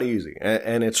 It's not easy,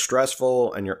 and it's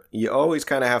stressful, and you always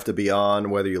kind of have to be on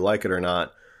whether you like it or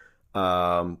not.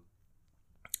 And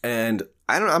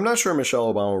I'm not sure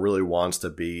Michelle Obama really wants to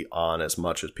be on as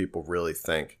much as people really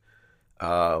think.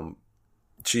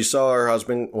 She saw her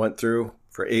husband went through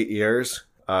for 8 years.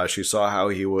 She saw how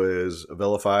he was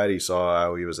vilified. He saw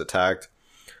how he was attacked.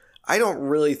 I don't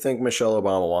really think Michelle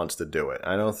Obama wants to do it.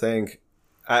 I know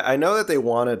that they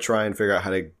want to try and figure out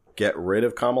how to get rid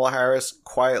of Kamala Harris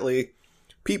quietly.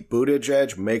 Pete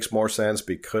Buttigieg makes more sense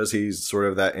because he's sort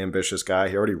of that ambitious guy.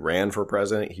 He already ran for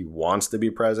president. He wants to be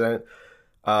president.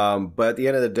 But at the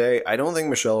end of the day, I don't think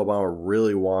Michelle Obama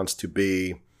really wants to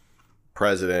be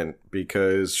president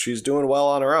because she's doing well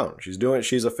on her own.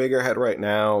 She's a figurehead right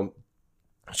now.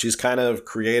 She's kind of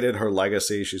created her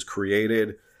legacy. She's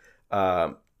created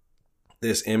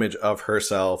this image of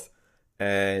herself.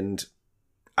 And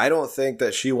I don't think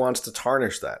that she wants to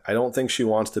tarnish that. I don't think she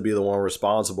wants to be the one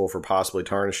responsible for possibly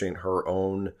tarnishing her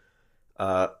own,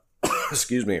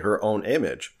 her own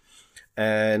image.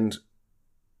 And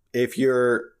if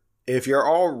you're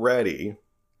already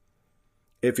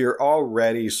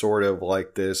sort of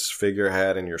like this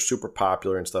figurehead and you're super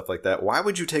popular and stuff like that, why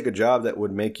would you take a job that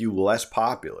would make you less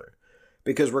popular?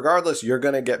 Because regardless, you're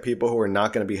going to get people who are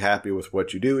not going to be happy with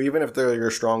what you do. Even if they're your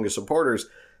strongest supporters,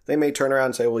 they may turn around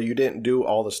and say, well, you didn't do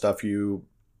all the stuff you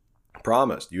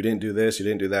promised. You didn't do this. You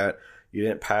didn't do that. You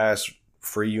didn't pass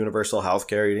free universal health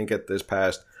care. You didn't get this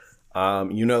passed.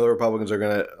 The Republicans are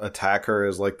going to attack her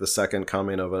as like the second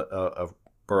coming of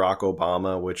Barack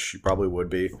Obama, which she probably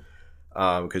would be.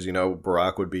 because,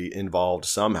 Barack would be involved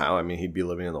somehow. I mean, he'd be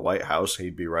living in the White House.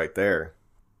 He'd be right there.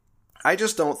 I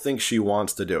just don't think she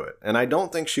wants to do it. And I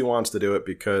don't think she wants to do it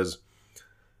because,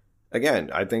 again,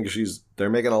 I think they're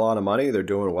making a lot of money. They're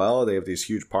doing well. They have these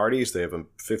huge parties. They have a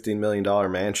 $15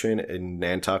 million mansion in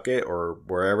Nantucket or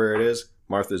wherever it is,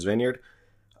 Martha's Vineyard.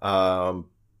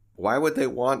 Why would they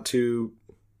want to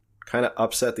kind of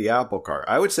upset the apple cart?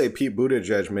 I would say Pete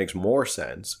Buttigieg makes more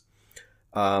sense,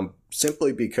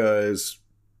 simply because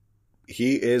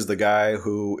he is the guy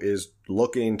who is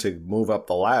looking to move up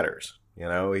the ladders.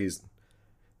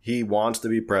 He wants to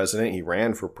be president. He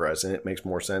ran for president. It makes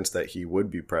more sense that he would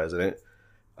be president.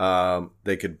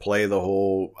 They could play the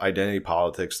whole identity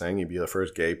politics thing. He'd be the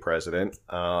first gay president.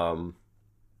 And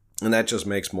that just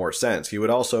makes more sense.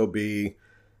 But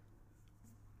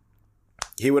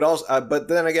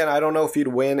then again, I don't know if he'd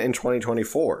win in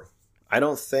 2024. I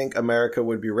don't think America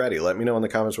would be ready. Let me know in the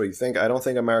comments what you think. I don't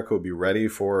think America would be ready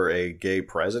for a gay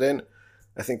president.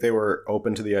 I think they were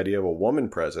open to the idea of a woman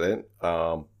president.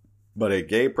 But a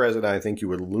gay president, I think you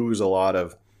would lose a lot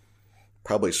of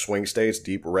probably swing states,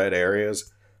 deep red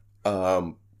areas,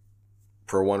 for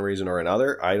one reason or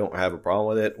another. I don't have a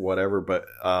problem with it, whatever. But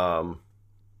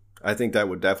I think that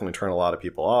would definitely turn a lot of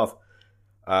people off.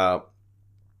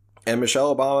 And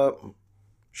Michelle Obama,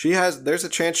 there's a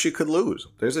chance she could lose.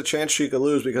 There's a chance she could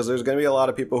lose because there's going to be a lot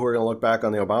of people who are going to look back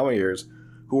on the Obama years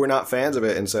who were not fans of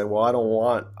it and say, well, I don't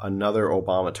want another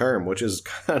Obama term, which is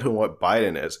kind of what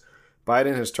Biden is.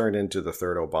 Biden has turned into the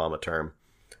third Obama term.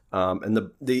 And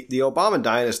the Obama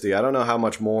dynasty, I don't know how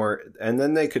much more. And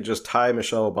then they could just tie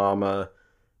Michelle Obama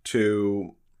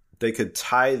they could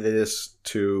tie this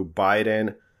to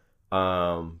Biden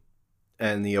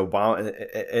and the Obama.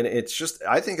 And it's just,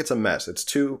 I think it's a mess. It's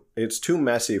too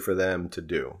messy for them to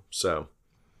do. So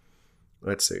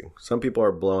let's see. Some people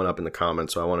are blowing up in the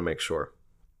comments, so I want to make sure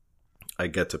I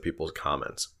get to people's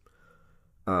comments.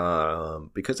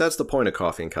 Because that's the point of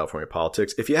Coffee and California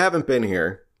Politics. If you haven't been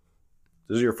here,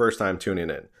 this is your first time tuning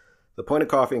in. The point of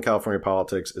Coffee and California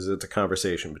Politics is it's a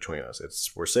conversation between us.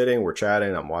 We're sitting, we're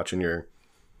chatting, I'm watching your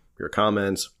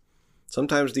comments.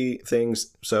 Sometimes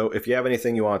so if you have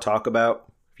anything you want to talk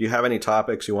about, if you have any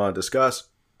topics you want to discuss,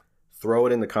 throw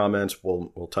it in the comments.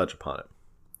 We'll touch upon it.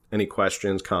 Any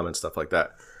questions, comments, stuff like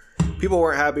that. People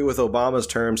weren't happy with Obama's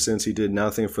term since he did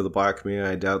nothing for the black community.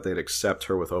 I doubt they'd accept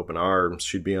her with open arms.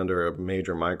 She'd be under a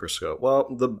major microscope. Well,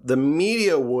 the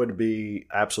media would be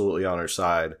absolutely on her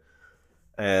side.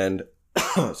 And,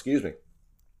 excuse me,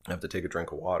 I have to take a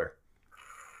drink of water.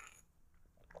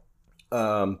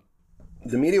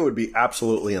 The media would be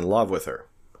absolutely in love with her.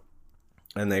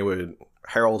 And they would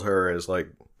herald her as like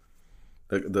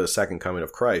the second coming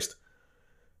of Christ.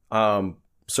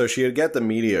 So she'd get the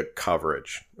media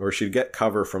coverage, or she'd get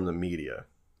cover from the media.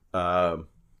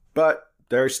 But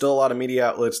there's still a lot of media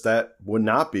outlets that would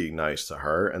not be nice to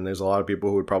her. And there's a lot of people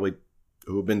who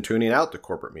have been tuning out the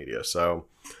corporate media. So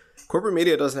corporate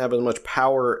media doesn't have as much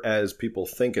power as people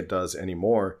think it does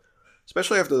anymore.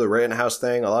 Especially after the Rittenhouse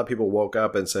thing, a lot of people woke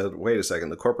up and said, wait a second,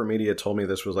 the corporate media told me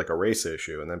this was like a race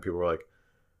issue. And then people were like,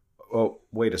 oh,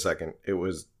 wait a second, it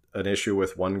was an issue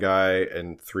with one guy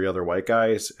and 3 other white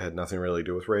guys. It had nothing really to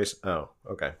do with race. Oh,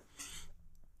 okay.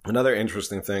 Another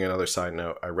interesting thing, another side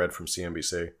note I read from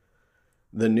CNBC.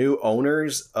 The new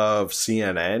owners of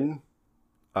CNN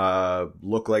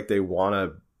look like they want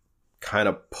to kind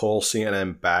of pull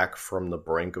CNN back from the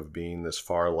brink of being this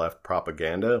far left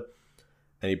propaganda.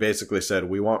 And he basically said,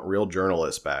 we want real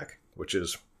journalists back, which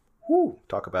is,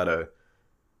 talk about a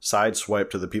side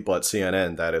swipe to the people at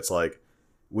CNN that it's like,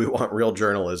 we want real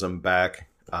journalism back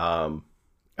at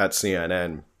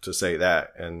CNN to say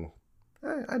that. And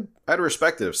I'd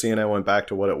respect it if CNN went back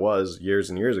to what it was years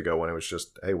and years ago when it was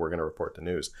just, hey, we're going to report the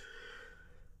news.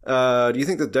 Do you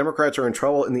think the Democrats are in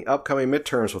trouble in the upcoming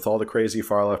midterms with all the crazy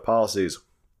far-left policies?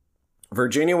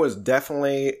 Virginia was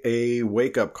definitely a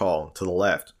wake-up call to the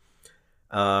left.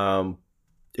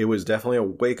 It was definitely a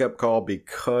wake-up call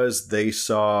because they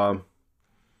saw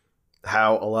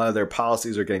how a lot of their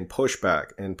policies are getting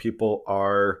pushback, and people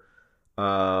are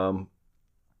not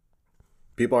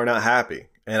happy.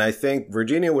 And I think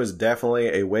Virginia was definitely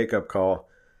a wake-up call.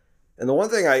 And the one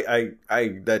thing I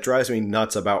that drives me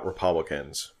nuts about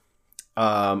Republicans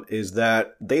is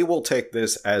that they will take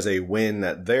this as a win,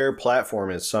 that their platform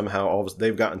is somehow,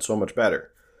 they've gotten so much better.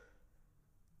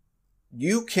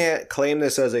 You can't claim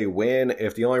this as a win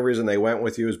if the only reason they went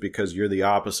with you is because you're the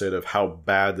opposite of how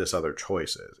bad this other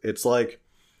choice is. It's like,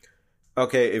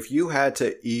 okay, if you had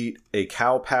to eat a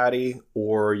cow patty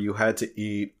or you had to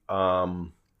eat, I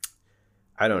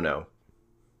don't know,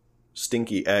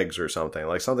 stinky eggs or something,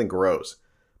 like something gross,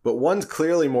 but one's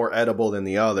clearly more edible than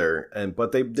the other,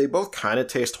 but they both kind of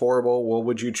taste horrible. Well,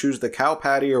 would you choose the cow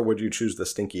patty or would you choose the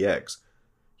stinky eggs?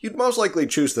 You'd most likely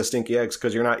choose the stinky eggs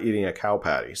because you're not eating a cow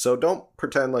patty. So don't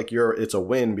pretend like it's a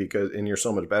win and you're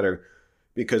so much better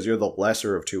because you're the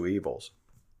lesser of two evils.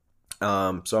 So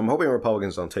I'm hoping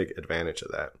Republicans don't take advantage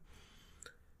of that.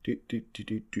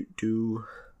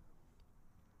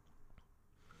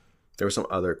 There were some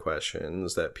other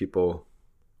questions that people...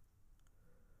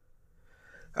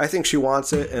 I think she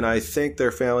wants it, and I think their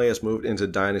family has moved into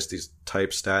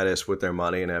dynasty-type status with their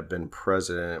money and have been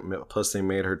president. Plus, they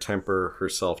made her temper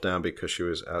herself down because she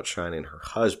was outshining her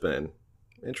husband.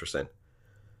 Interesting.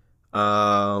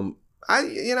 If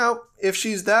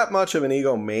she's that much of an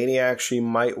egomaniac, she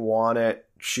might want it.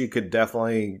 She could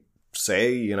definitely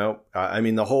say,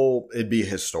 the whole it'd be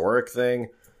historic thing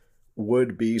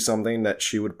would be something that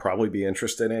she would probably be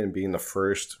interested in, being the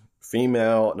first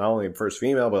female, not only the first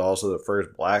female, but also the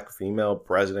first black female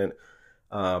president.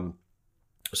 So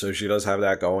she does have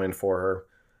that going for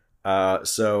her.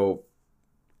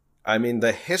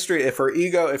 The history,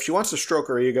 if she wants to stroke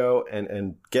her ego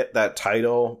and get that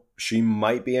title, she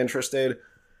might be interested.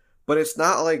 But it's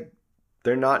not like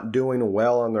they're not doing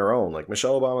well on their own. Like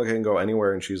Michelle Obama can go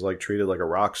anywhere and she's like treated like a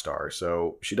rock star.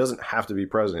 So she doesn't have to be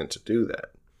president to do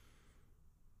that.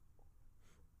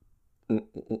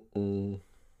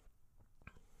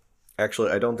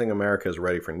 Actually, I don't think America is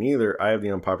ready for neither. I have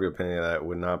the unpopular opinion that it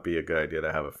would not be a good idea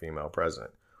to have a female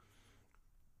president.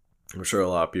 I'm sure a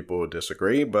lot of people would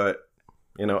disagree, but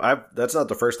that's not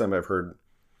the first time I've heard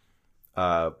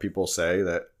people say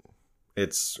that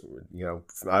it's,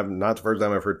 I'm not the first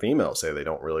time I've heard females say they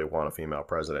don't really want a female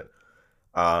president.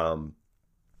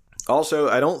 Also,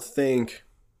 I don't think,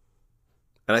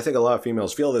 and I think a lot of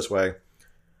females feel this way,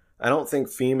 I don't think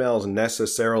females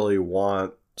necessarily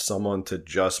want someone to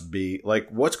just be like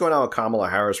what's going on with Kamala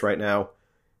Harris right now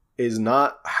is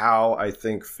not how I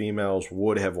think females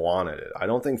would have wanted it. I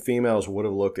don't think females would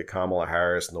have looked at Kamala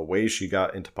Harris and the way she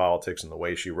got into politics and the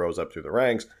way she rose up through the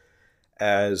ranks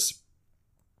as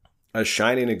a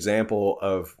shining example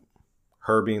of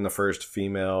her being the first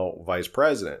female vice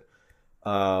president.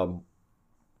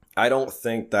 I don't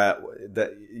think that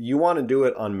you want to do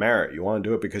it on merit. You want to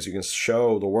do it because you can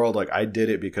show the world, like, I did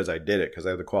it because I did it, because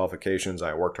I have the qualifications,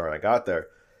 I worked hard, I got there.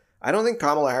 I don't think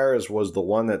Kamala Harris was the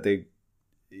one that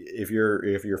if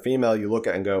you're female, you look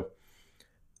at and go,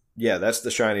 yeah, that's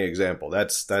the shining example.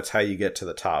 That's how you get to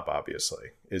the top,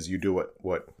 obviously, is you do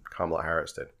what Kamala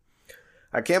Harris did.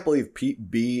 I can't believe Pete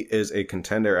B is a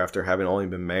contender after having only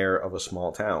been mayor of a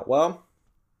small town. Well,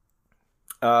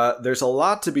 there's a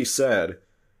lot to be said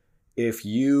if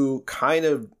you kind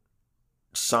of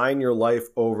sign your life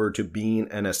over to being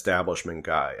an establishment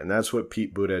guy. And that's what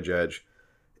Pete Buttigieg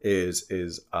is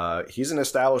he's an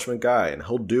establishment guy, and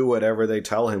he'll do whatever they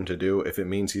tell him to do if it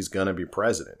means he's going to be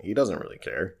president. He doesn't really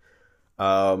care.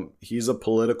 He's a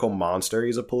political monster.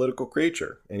 He's a political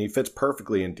creature, and he fits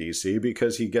perfectly in DC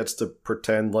because he gets to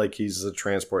pretend like he's a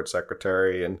transport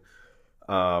secretary. And,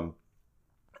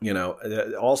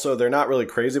 also they're not really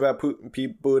crazy about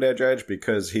Pete Buttigieg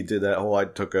because he did that whole, I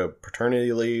took a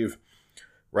paternity leave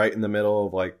right in the middle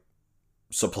of like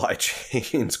supply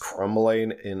chains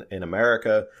crumbling in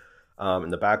America,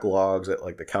 and the backlogs at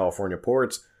like the California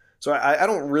ports. So I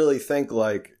don't really think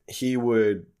like he'd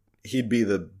be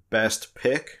the best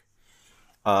pick.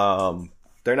 They're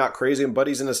not crazy, but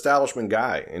he's an establishment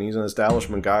guy, and he's an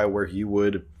establishment guy where he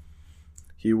would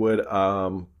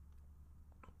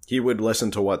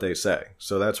listen to what they say.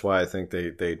 So that's why I think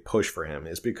they push for him,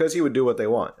 is because he would do what they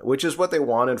want, which is what they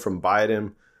wanted from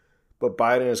Biden. But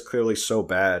Biden is clearly so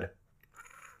bad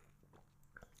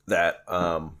that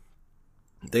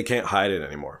they can't hide it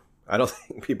anymore. I don't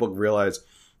think people realize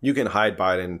you can hide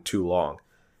Biden too long.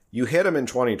 You hit him in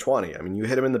 2020. I mean, you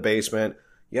hit him in the basement.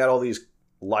 You had all these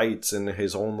lights in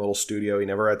his own little studio. He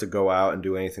never had to go out and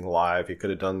do anything live. He could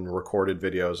have done recorded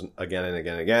videos again and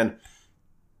again and again.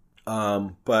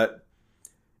 But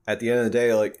at the end of the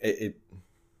day, like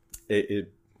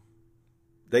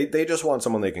they just want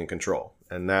someone they can control,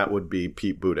 and that would be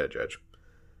Pete Buttigieg.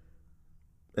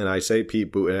 And I say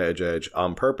Pete Buttigieg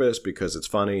on purpose because it's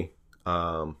funny.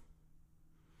 I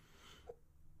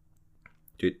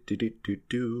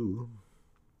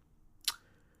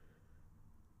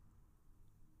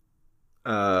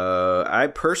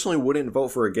personally wouldn't vote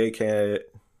for a gay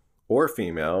candidate or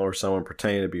female or someone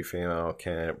pretending to be female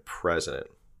candidate president.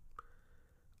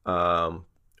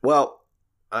 Well,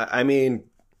 I mean,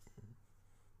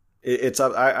 it's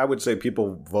I would say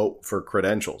people vote for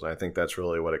credentials. I think that's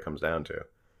really what it comes down to.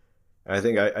 I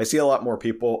think I see a lot more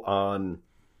people on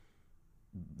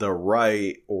the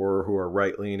right or who are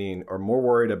right leaning are more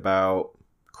worried about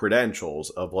credentials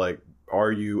of like,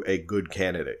 are you a good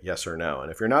candidate? Yes or no?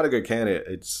 And if you're not a good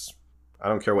candidate, I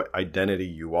don't care what identity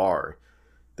you are.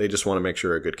 They just want to make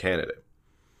sure you're a good candidate.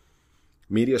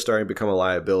 Media is starting to become a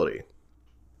liability.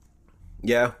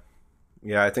 Yeah,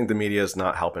 I think the media is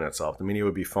not helping itself. The media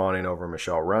would be fawning over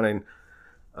Michelle running.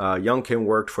 Youngkin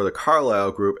worked for the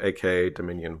Carlyle Group, aka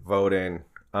Dominion Voting.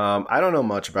 I don't know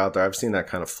much about that. I've seen that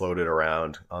kind of floated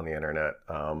around on the internet.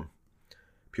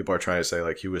 People are trying to say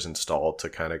like he was installed to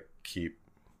kind of keep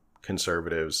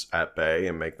conservatives at bay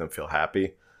and make them feel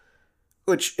happy.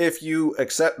 Which, if you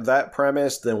accept that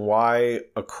premise, then why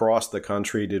across the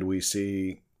country did we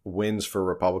see wins for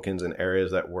Republicans in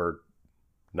areas that were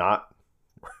not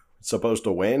supposed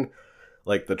to win?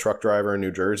 Like the truck driver in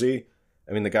New Jersey.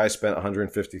 I mean, the guy spent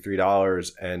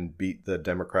 $153 and beat the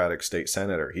Democratic state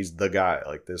senator. He's the guy.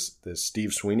 Like this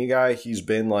Steve Sweeney guy, he's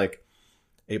been like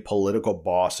a political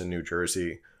boss in New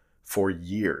Jersey for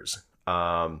years.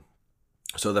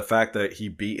 So the fact that he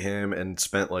beat him and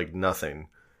spent like nothing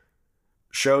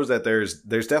shows that there's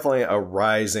definitely a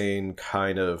rising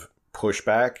kind of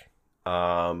pushback.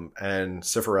 And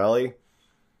Cifarelli,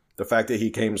 the fact that he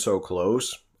came so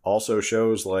close also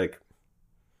shows like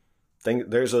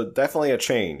there's definitely a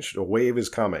change. A wave is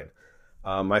coming.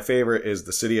 My favorite is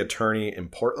the city attorney in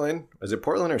Portland. Is it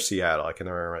Portland or Seattle? I can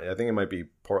remember. I think it might be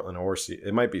Portland or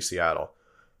it might be Seattle.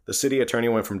 The city attorney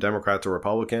went from Democrat to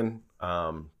Republican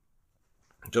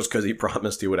just because he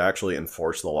promised he would actually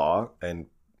enforce the law and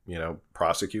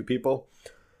prosecute people.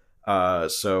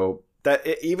 So that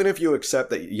even if you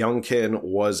accept that Youngkin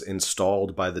was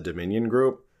installed by the Dominion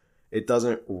Group, it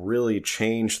doesn't really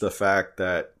change the fact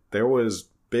that there was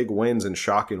big wins and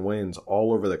shocking wins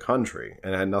all over the country,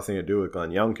 and it had nothing to do with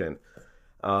Glenn Youngkin.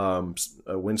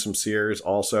 Winsome Sears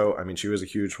also, I mean, she was a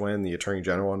huge win. The Attorney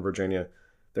General in Virginia,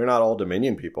 they're not all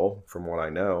Dominion people, from what I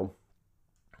know.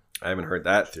 I haven't heard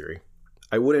that theory.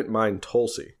 I wouldn't mind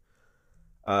Tulsi.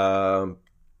 Yeah,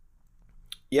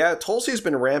 Tulsi's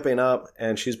been ramping up,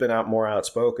 and she's been more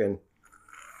outspoken.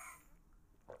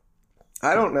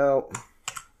 I don't know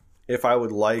if I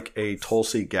would like a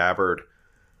Tulsi Gabbard.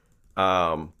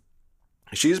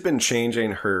 She's been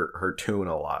changing her tune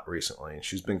a lot recently.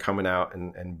 She's been coming out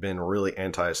and been really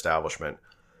anti-establishment.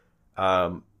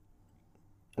 One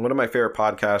of my favorite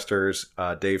podcasters,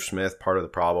 Dave Smith, Part of the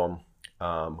Problem,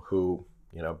 who,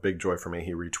 big joy for me.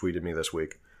 He retweeted me this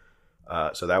week.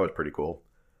 So that was pretty cool.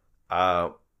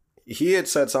 He had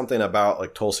said something about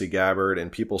like Tulsi Gabbard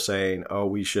and people saying, oh,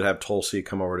 we should have Tulsi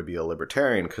come over to be a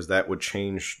libertarian because that would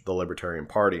change the Libertarian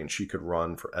Party and she could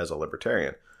run as a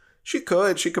libertarian. She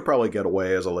could probably get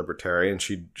away as a libertarian.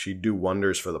 She'd do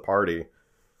wonders for the party.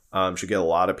 She'd get a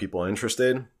lot of people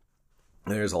interested.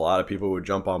 There's a lot of people who would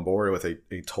jump on board with a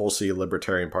Tulsi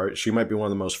Libertarian Party. She might be one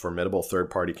of the most formidable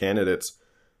third-party candidates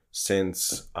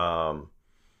since, who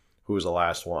was the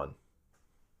last one?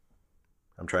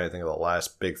 I'm trying to think of the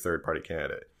last big third-party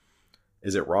candidate.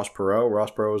 Is it Ross Perot?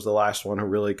 Ross Perot was the last one who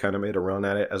really kind of made a run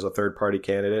at it as a third-party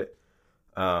candidate.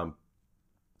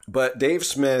 But Dave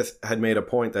Smith had made a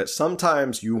point that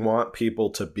sometimes you want people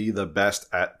to be the best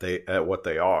at what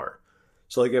they are.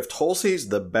 So like if Tulsi's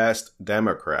the best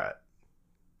Democrat,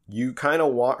 you kind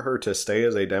of want her to stay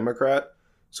as a Democrat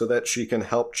so that she can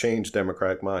help change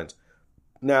Democratic minds.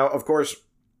 Now, of course,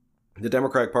 the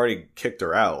Democratic Party kicked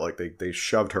her out. Like they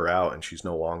shoved her out and she's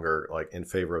no longer like in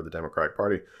favor of the Democratic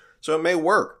Party. So it may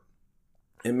work.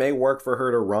 It may work for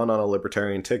her to run on a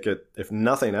libertarian ticket, if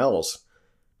nothing else,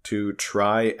 to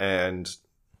try and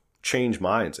change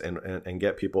minds and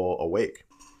get people awake.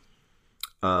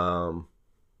 So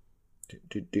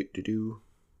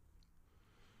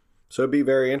it'd be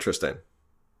very interesting.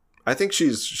 I think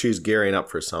she's gearing up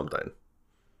for something.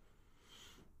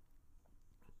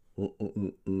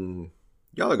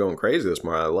 Y'all are going crazy this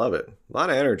morning. I love it. A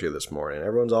lot of energy this morning.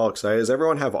 Everyone's all excited. Does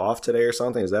everyone have off today or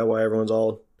something? Is that why everyone's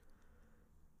all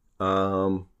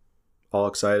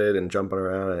excited and jumping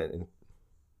around and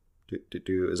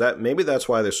is that maybe that's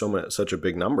why there's such a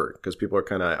big number, because people are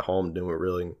kind of at home doing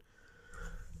really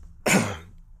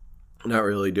not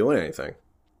really doing anything.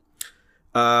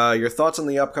 Your thoughts on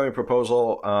the upcoming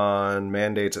proposal on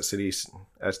mandates at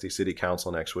SD City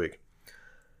Council next week?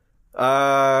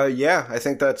 Yeah, I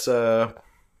think that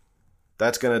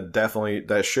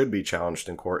should be challenged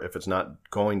in court. If it's not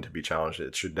going to be challenged,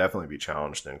 it should definitely be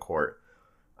challenged in court.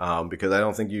 Because I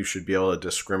don't think you should be able to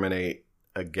discriminate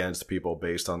against people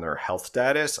based on their health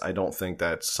status. I don't think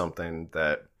that's something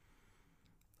that,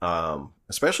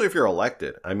 especially if you're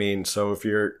elected. I mean, so if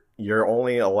you're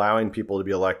only allowing people to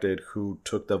be elected who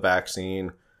took the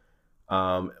vaccine,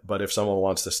 But if someone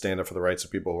wants to stand up for the rights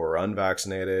of people who are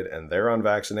unvaccinated and they're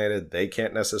unvaccinated, they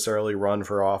can't necessarily run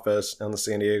for office on the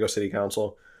San Diego City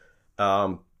Council.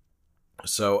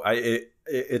 So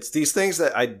it's these things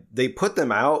that they put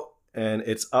them out, and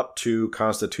it's up to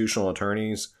constitutional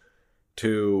attorneys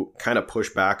to kind of push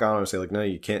back on them and say, like, no,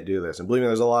 you can't do this. And believe me,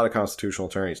 there's a lot of constitutional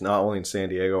attorneys, not only in San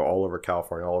Diego, all over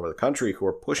California, all over the country, who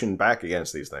are pushing back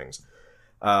against these things.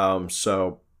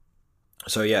 So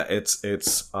yeah, it's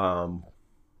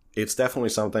definitely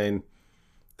something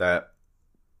that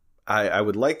I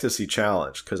would like to see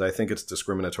challenged, because I think it's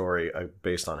discriminatory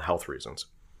based on health reasons.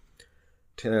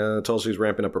 Tulsi's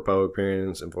ramping up her public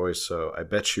appearance and voice, so I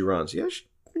bet she runs. Yeah,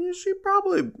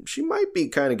 she might be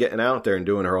kind of getting out there and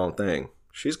doing her own thing.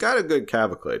 She's got a good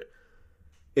cavalcade.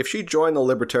 If she joined the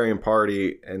Libertarian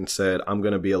Party and said, I'm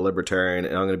going to be a libertarian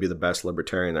and I'm going to be the best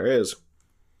libertarian there is,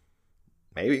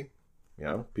 maybe.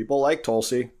 People like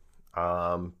Tulsi.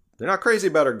 They're not crazy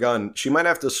about her gun. She might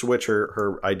have to switch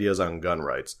her ideas on gun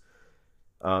rights.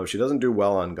 She doesn't do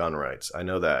well on gun rights. I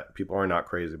know that. People are not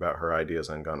crazy about her ideas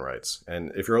on gun rights.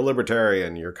 And if you're a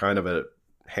libertarian, you're kind of a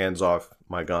hands off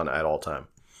my gun at all time.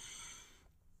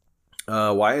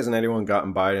 Why hasn't anyone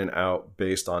gotten Biden out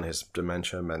based on his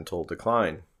dementia mental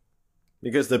decline?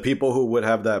 Because the people who would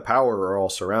have that power are all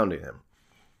surrounding him.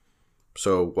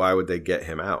 So why would they get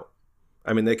him out?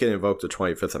 I mean, they can invoke the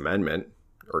 25th Amendment,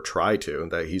 or try to,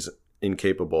 that he's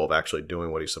incapable of actually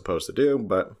doing what he's supposed to do,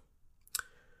 but...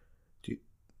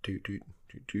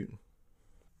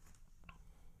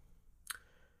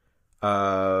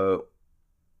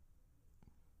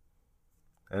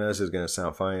 And this is going to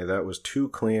sound funny. That was too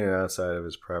clean and outside of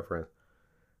his preference.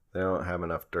 They don't have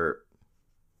enough dirt.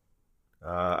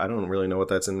 I don't really know what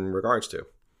that's in regards to.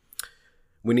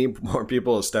 We need more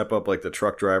people to step up, like the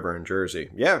truck driver in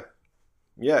Jersey. Yeah.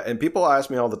 And people ask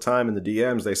me all the time in the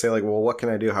DMs. They say, like, well, what can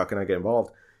I do? How can I get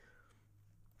involved?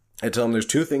 I tell them there's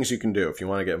two things you can do if you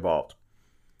want to get involved.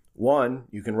 One,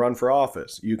 you can run for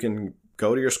office. You can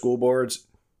go to your school boards,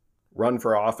 run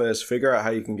for office, figure out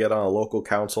how you can get on a local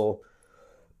council.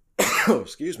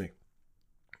 Excuse me.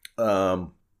 You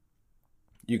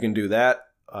can do that.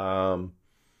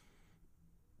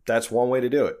 That's one way to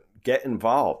do it. Get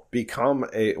involved. Become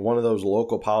one of those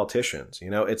local politicians.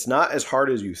 It's not as hard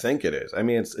as you think it is. I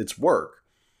mean, it's work.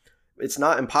 It's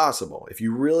not impossible. If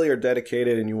you really are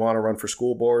dedicated and you want to run for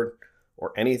school board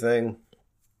or anything,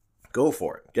 go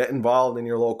for it. Get involved in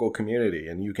your local community,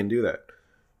 and you can do that.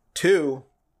 Two,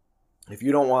 if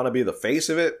you don't want to be the face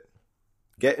of it,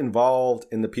 get involved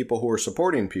in the people who are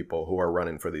supporting people who are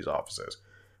running for these offices.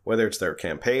 Whether it's their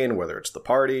campaign, whether it's the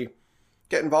party,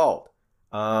 get involved.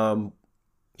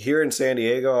 Here in San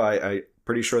Diego, I'm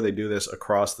pretty sure they do this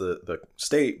across the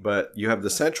state, but you have the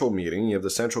central meeting, you have the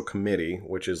central committee,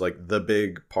 which is like the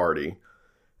big party,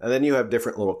 and then you have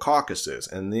different little caucuses,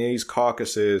 and these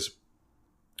caucuses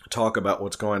talk about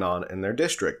what's going on in their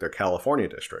district, their California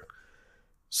district.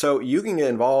 So you can get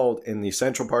involved in the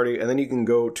central party, and then you can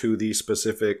go to the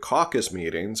specific caucus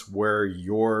meetings where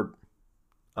you're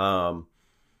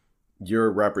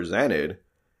represented,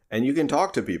 and you can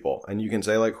talk to people, and you can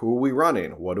say, like, who are we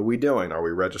running? What are we doing? Are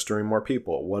we registering more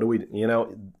people? What do we,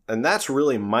 and that's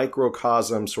really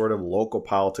microcosm sort of local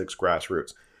politics,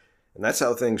 grassroots. And that's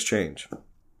how things change.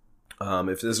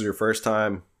 If this is your first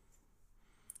time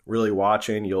really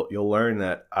watching, you'll learn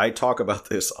that I talk about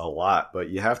this a lot, but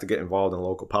you have to get involved in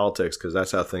local politics, because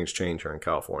that's how things change here in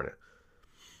California.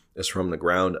 It's from the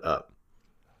ground up.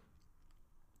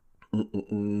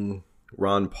 Ron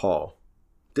Paul.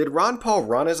 Did Ron Paul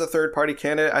run as a third-party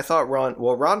candidate? I thought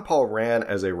Ron Paul ran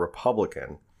as a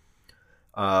Republican,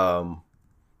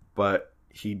 but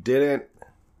he didn't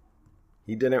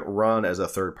run as a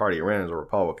third party. He ran as a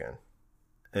Republican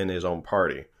in his own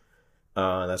party.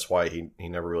 That's why he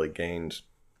never really gained.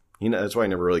 That's why he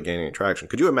never really gained any traction.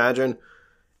 Could you imagine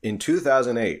in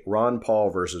 2008 Ron Paul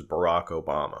versus Barack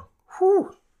Obama?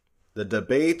 Whew. The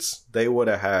debates they would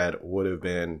have had would have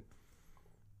been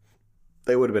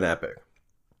epic.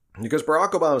 Because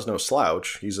Barack Obama's no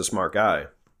slouch. He's a smart guy.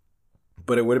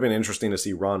 But it would have been interesting to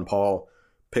see Ron Paul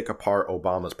pick apart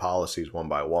Obama's policies one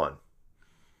by one.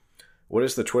 What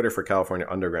is the Twitter for California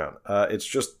Underground? I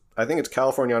think it's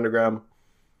California Underground,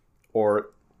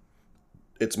 or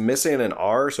it's missing an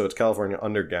R, so it's California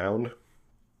Underground.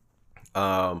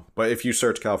 But if you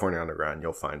search California Underground,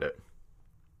 you'll find it.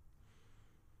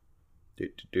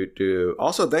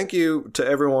 Also, thank you to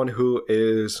everyone who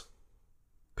is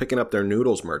picking up their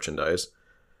Noodles merchandise.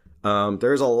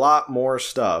 There's a lot more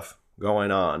stuff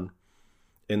going on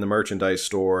in the merchandise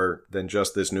store than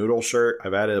just this noodle shirt.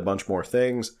 I've added a bunch more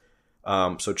things.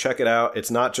 So check it out.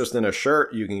 It's not just in a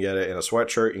shirt. You can get it in a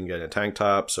sweatshirt. You can get it in a tank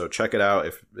top. So check it out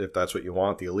if that's what you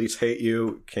want. The Elites Hate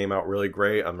You came out really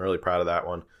great. I'm really proud of that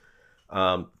one.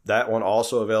 That one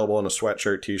also available in a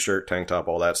sweatshirt, t-shirt, tank top,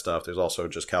 all that stuff. There's also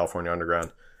just California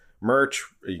Underground merch.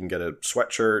 You can get a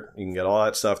sweatshirt. You can get all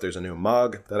that stuff. There's a new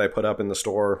mug that I put up in the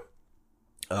store.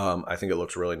 I think it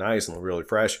looks really nice and really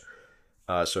fresh.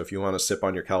 So if you want to sip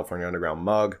on your California Underground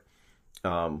mug,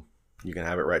 you can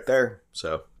have it right there.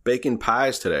 So baking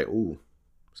pies today. Ooh,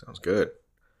 sounds good.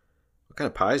 What kind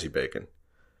of pies you baking?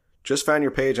 Just found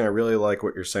your page and I really like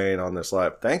what you're saying on this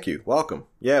live. Thank you. Welcome.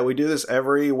 Yeah, we do this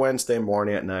every Wednesday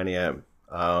morning at 9 a.m.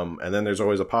 And then there's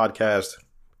always a podcast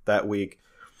that week.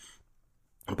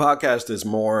 The podcast is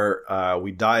more,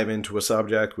 we dive into a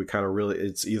subject. We kind of really,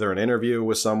 it's either an interview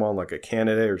with someone like a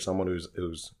candidate or someone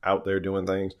who's out there doing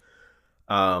things.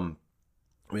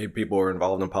 Maybe people who are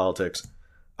involved in politics.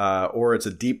 Or it's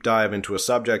a deep dive into a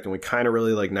subject and we kind of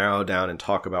really like narrow down and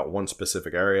talk about one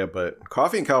specific area. But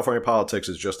Coffee in California Politics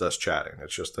is just us chatting.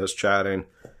 It's just us chatting,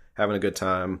 having a good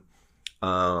time,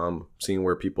 seeing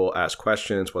where people ask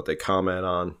questions, what they comment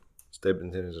on. It's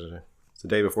the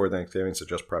day before Thanksgiving, so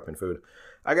just prepping food.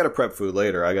 I gotta prep food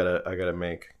later. I gotta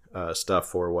make stuff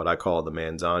for what I call the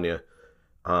manzana.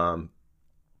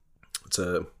 It's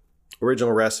a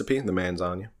original recipe, the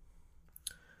manzana.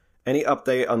 Any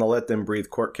update on the Let Them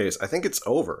Breathe court case? I think it's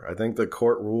over. I think the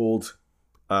court ruled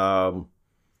the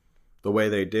way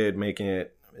they did, making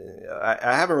it...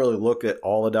 I haven't really looked at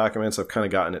all the documents. I've kind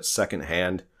of gotten it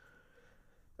secondhand.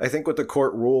 I think what the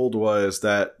court ruled was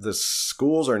that the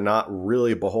schools are not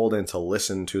really beholden to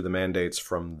listen to the mandates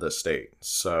from the state.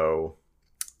 So,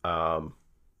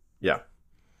 yeah,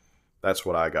 that's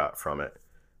what I got from it.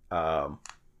 But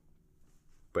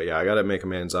yeah, I got to make a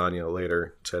manzana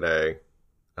later today.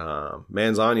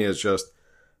 Manzana is just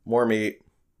more meat,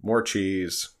 more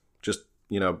cheese, just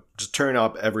turn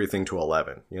up everything to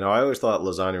 11. I always thought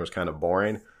lasagna was kind of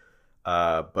boring,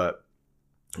 but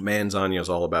manzana is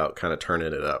all about kind of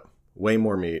turning it up. Way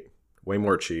more meat, way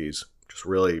more cheese, just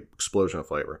really explosion of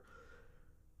flavor.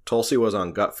 Tulsi was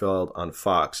on Gutfeld on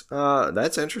Fox.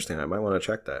 That's interesting. I might want to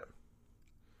check that.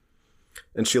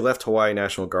 And she left Hawaii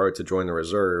National Guard to join the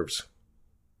reserves.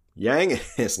 Yang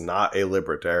is not a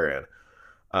libertarian.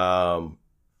 I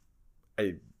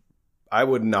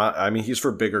would not, I mean, he's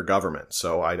for bigger government,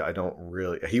 so I don't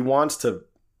really, he wants to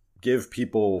give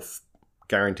people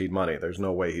guaranteed money. There's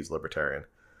no way he's libertarian.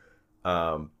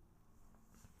 I'm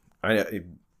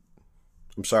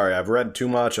sorry, I've read too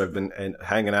much. I've been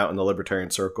hanging out in the libertarian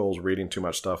circles, reading too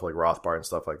much stuff like Rothbard and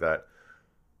stuff like that.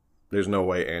 There's no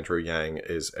way Andrew Yang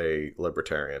is a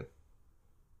libertarian.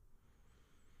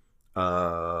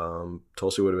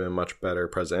 Tulsi would have been a much better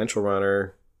presidential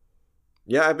runner.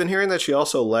 Yeah, I've been hearing that she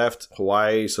also left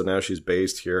Hawaii, so now she's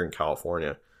based here in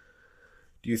California.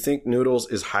 Do you think Noodles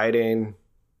is hiding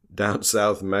down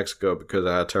south in Mexico because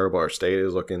of how terrible our state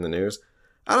is looking in the news?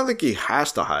 I don't think he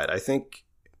has to hide. I think,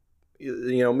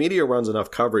 media runs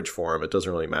enough coverage for him. It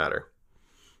doesn't really matter.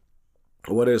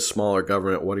 What is smaller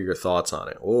government? What are your thoughts on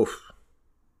it? Oof.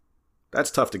 That's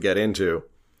tough to get into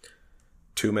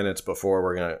 2 minutes before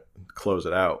we're going to close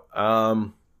it out.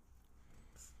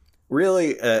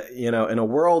 Really, in a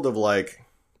world of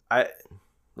let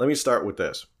me start with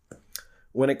this.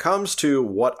 When it comes to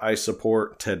what I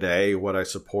support today, what I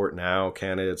support now,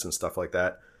 candidates and stuff like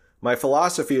that, my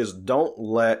philosophy is don't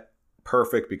let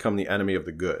perfect become the enemy of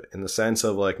the good, in the sense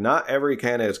of not every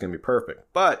candidate is going to be perfect.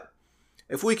 But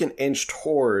if we can inch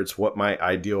towards what my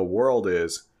ideal world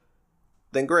is,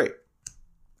 then great.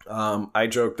 I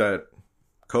joke that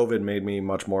COVID made me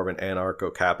much more of an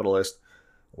anarcho-capitalist,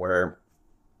 where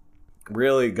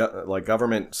really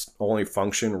government's only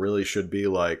function really should be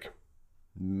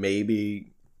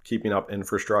maybe keeping up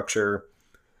infrastructure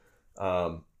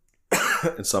and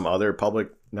some other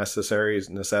public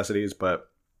necessities, but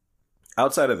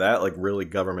outside of that, really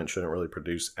government shouldn't really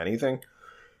produce anything,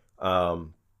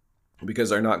 because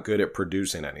they're not good at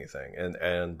producing anything,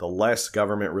 and the less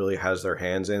government really has their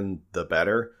hands in, the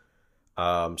better.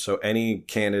 So any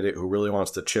candidate who really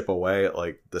wants to chip away at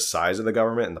the size of the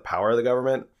government and the power of the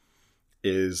government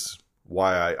is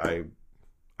why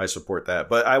I support that.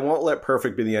 But I won't let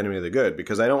perfect be the enemy of the good,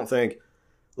 because I don't think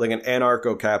an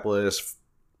anarcho-capitalist,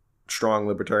 strong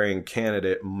libertarian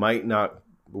candidate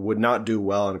would not do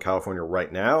well in California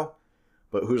right now.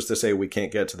 But who's to say we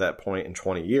can't get to that point in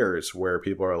 20 years where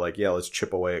people are yeah, let's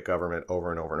chip away at government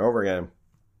over and over and over again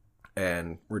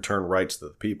and return rights to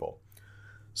the people.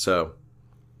 So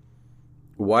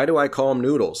why do I call them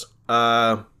noodles?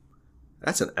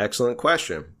 That's an excellent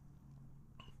question.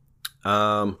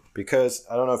 Because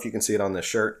I don't know if you can see it on this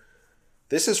shirt.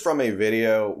 This is from a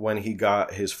video when he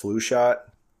got his flu shot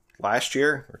last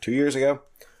year or 2 years ago.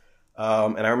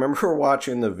 And I remember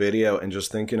watching the video and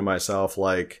just thinking to myself,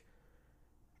 like,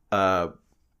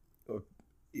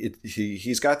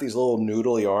 he's got these little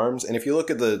noodly arms. And if you look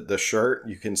at the shirt,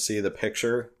 you can see the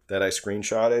picture that I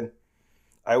screenshotted.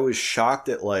 I was shocked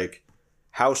at, like,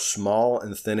 how small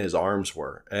and thin his arms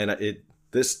were. And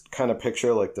this kind of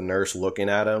picture, like the nurse looking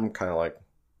at him, kind of like,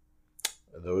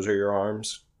 those are your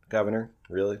arms, Governor?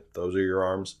 Really? Those are your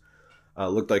arms?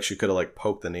 Looked like she could have, like,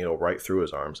 poked the needle right through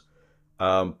his arms.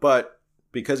 But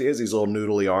because he has these little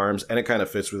noodly arms, and it kind of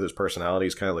fits with his personality,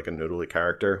 he's kind of like a noodly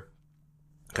character.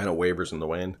 Kind of wavers in the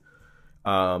wind.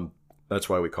 That's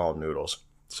why we call him Noodles.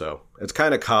 So it's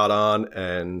kind of caught on,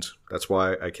 and that's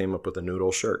why I came up with a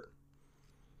noodle shirt.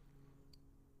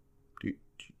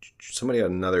 Somebody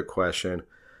had another question.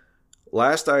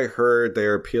 Last I heard, they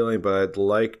are appealing, but I'd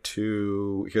like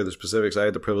to hear the specifics. I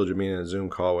had the privilege of being in a Zoom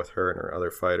call with her and her other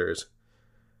fighters.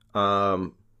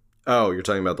 Oh, you're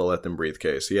talking about the Let Them Breathe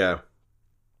case. Yeah.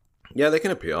 Yeah, they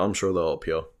can appeal. I'm sure they'll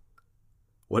appeal.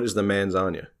 What is the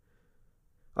manzana?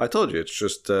 I told you, it's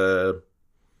just,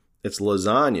 it's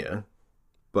lasagna,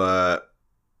 but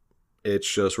it's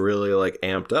just really, like,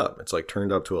 amped up. It's, like,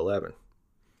 turned up to 11.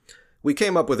 We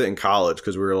came up with it in college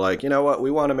because we were like, you know what?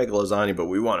 We want to make a lasagna, but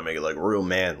we want to make it, like, real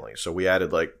manly. So we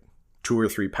added, like, 2 or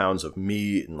 3 pounds of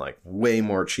meat and, like, way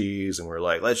more cheese. And we're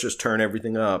like, let's just turn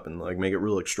everything up and, like, make it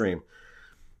real extreme.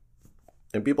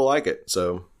 And people like it.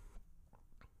 So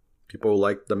people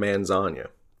like the manzana.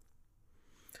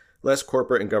 Less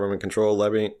corporate and government control.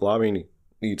 Lobbying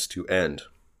needs to end.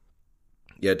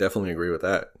 Yeah, definitely agree with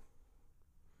that.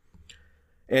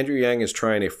 Andrew Yang is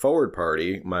trying a forward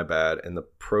party, my bad, and the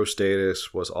pro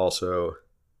status was also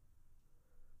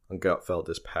on Gutfeld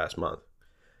this past month.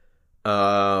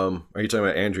 Are you talking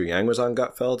about Andrew Yang was on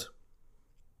Gutfeld?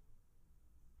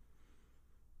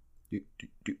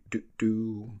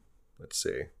 Let's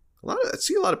see. I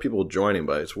see a lot of people joining,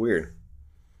 but it's weird.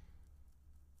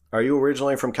 Are you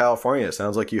originally from California? It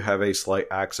sounds like you have a slight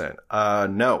accent.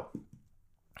 No.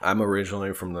 I'm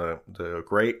originally from the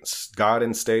great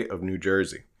garden state of New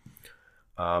Jersey.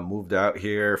 Moved out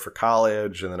here for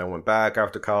college, and then I went back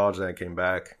after college, and I came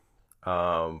back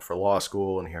for law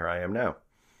school, and here I am now.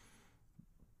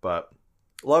 But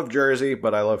love Jersey,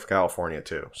 but I love California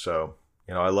too. So,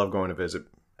 you know, I love going to visit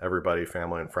everybody,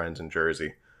 family and friends in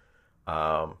Jersey.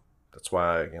 That's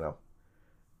why, you know,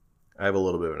 I have a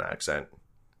little bit of an accent.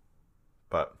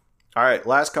 But, all right,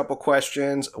 last couple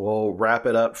questions. We'll wrap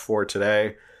it up for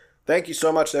today. Thank you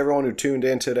so much to everyone who tuned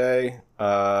in today.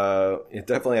 You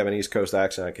definitely have an East Coast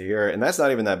accent. I can hear it. And that's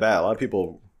not even that bad. A lot of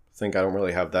people think I don't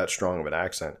really have that strong of an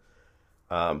accent.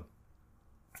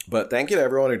 But thank you to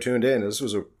everyone who tuned in. This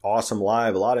was an awesome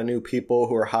live. A lot of new people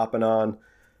who are hopping on.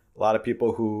 A lot of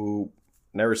people who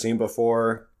never seen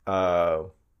before.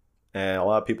 And a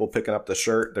lot of people picking up the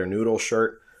shirt, their noodle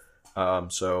shirt.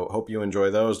 So hope you enjoy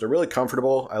those. They're really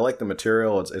comfortable. I like the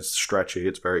material. It's stretchy.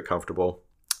 It's very comfortable.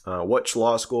 Which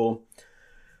law school?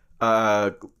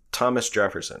 Thomas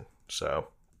Jefferson. So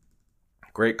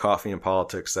great coffee and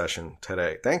politics session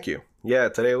today. Thank you. Yeah,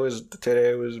 today was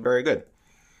very good.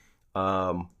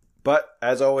 But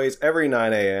as always, every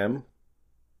 9 a.m.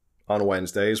 on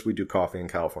Wednesdays, we do coffee and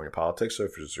California politics. So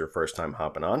if it's your first time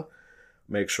hopping on,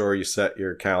 make sure you set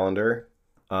your calendar.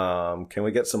 Can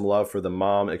we get some love for the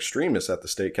mom extremists at the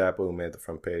state capitol who made the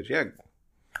front page? Yeah,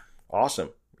 awesome.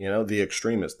 You know, the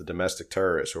extremists, the domestic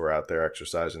terrorists who are out there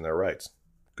exercising their rights.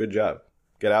 Good job.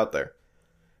 Get out there.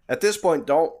 At this point,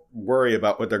 don't worry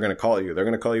about what they're going to call you. They're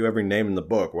going to call you every name in the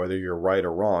book, whether you're right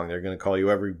or wrong. They're going to call you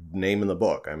every name in the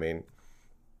book. I mean,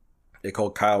 they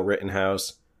called Kyle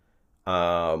Rittenhouse.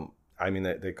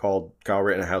 They called Kyle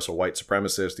Rittenhouse a white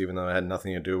supremacist, even though it had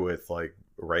nothing to do with, like,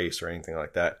 race or anything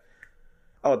like that.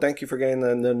 Oh, thank you for getting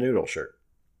the noodle shirt.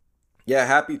 Yeah,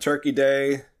 happy Turkey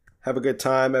Day. Have a good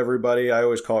time, everybody. I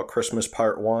always call it Christmas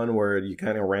Part 1, where you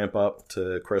kind of ramp up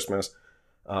to Christmas.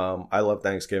 I love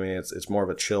Thanksgiving. It's more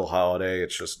of a chill holiday.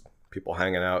 It's just people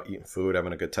hanging out, eating food,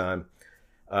 having a good time.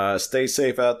 Stay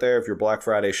safe out there. If you're Black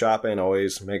Friday shopping,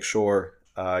 always make sure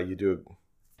you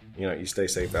stay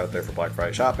safe out there for Black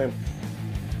Friday shopping.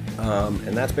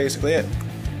 And that's basically it.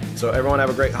 So everyone have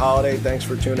a great holiday. Thanks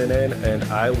for tuning in, and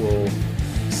I will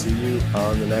see you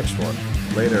on the next one.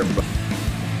 Later, everybody.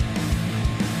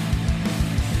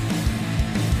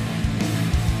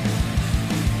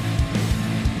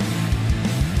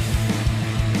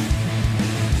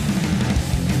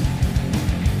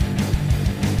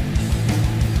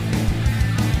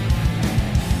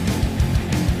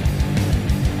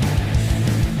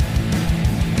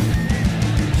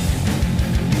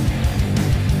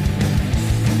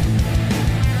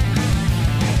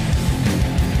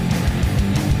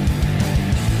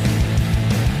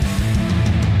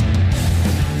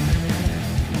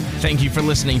 Thank you for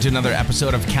listening to another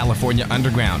episode of California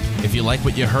Underground. If you like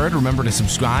what you heard, remember to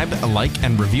subscribe, like,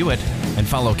 and review it, and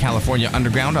follow California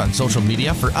Underground on social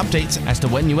media for updates as to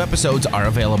when new episodes are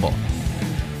available.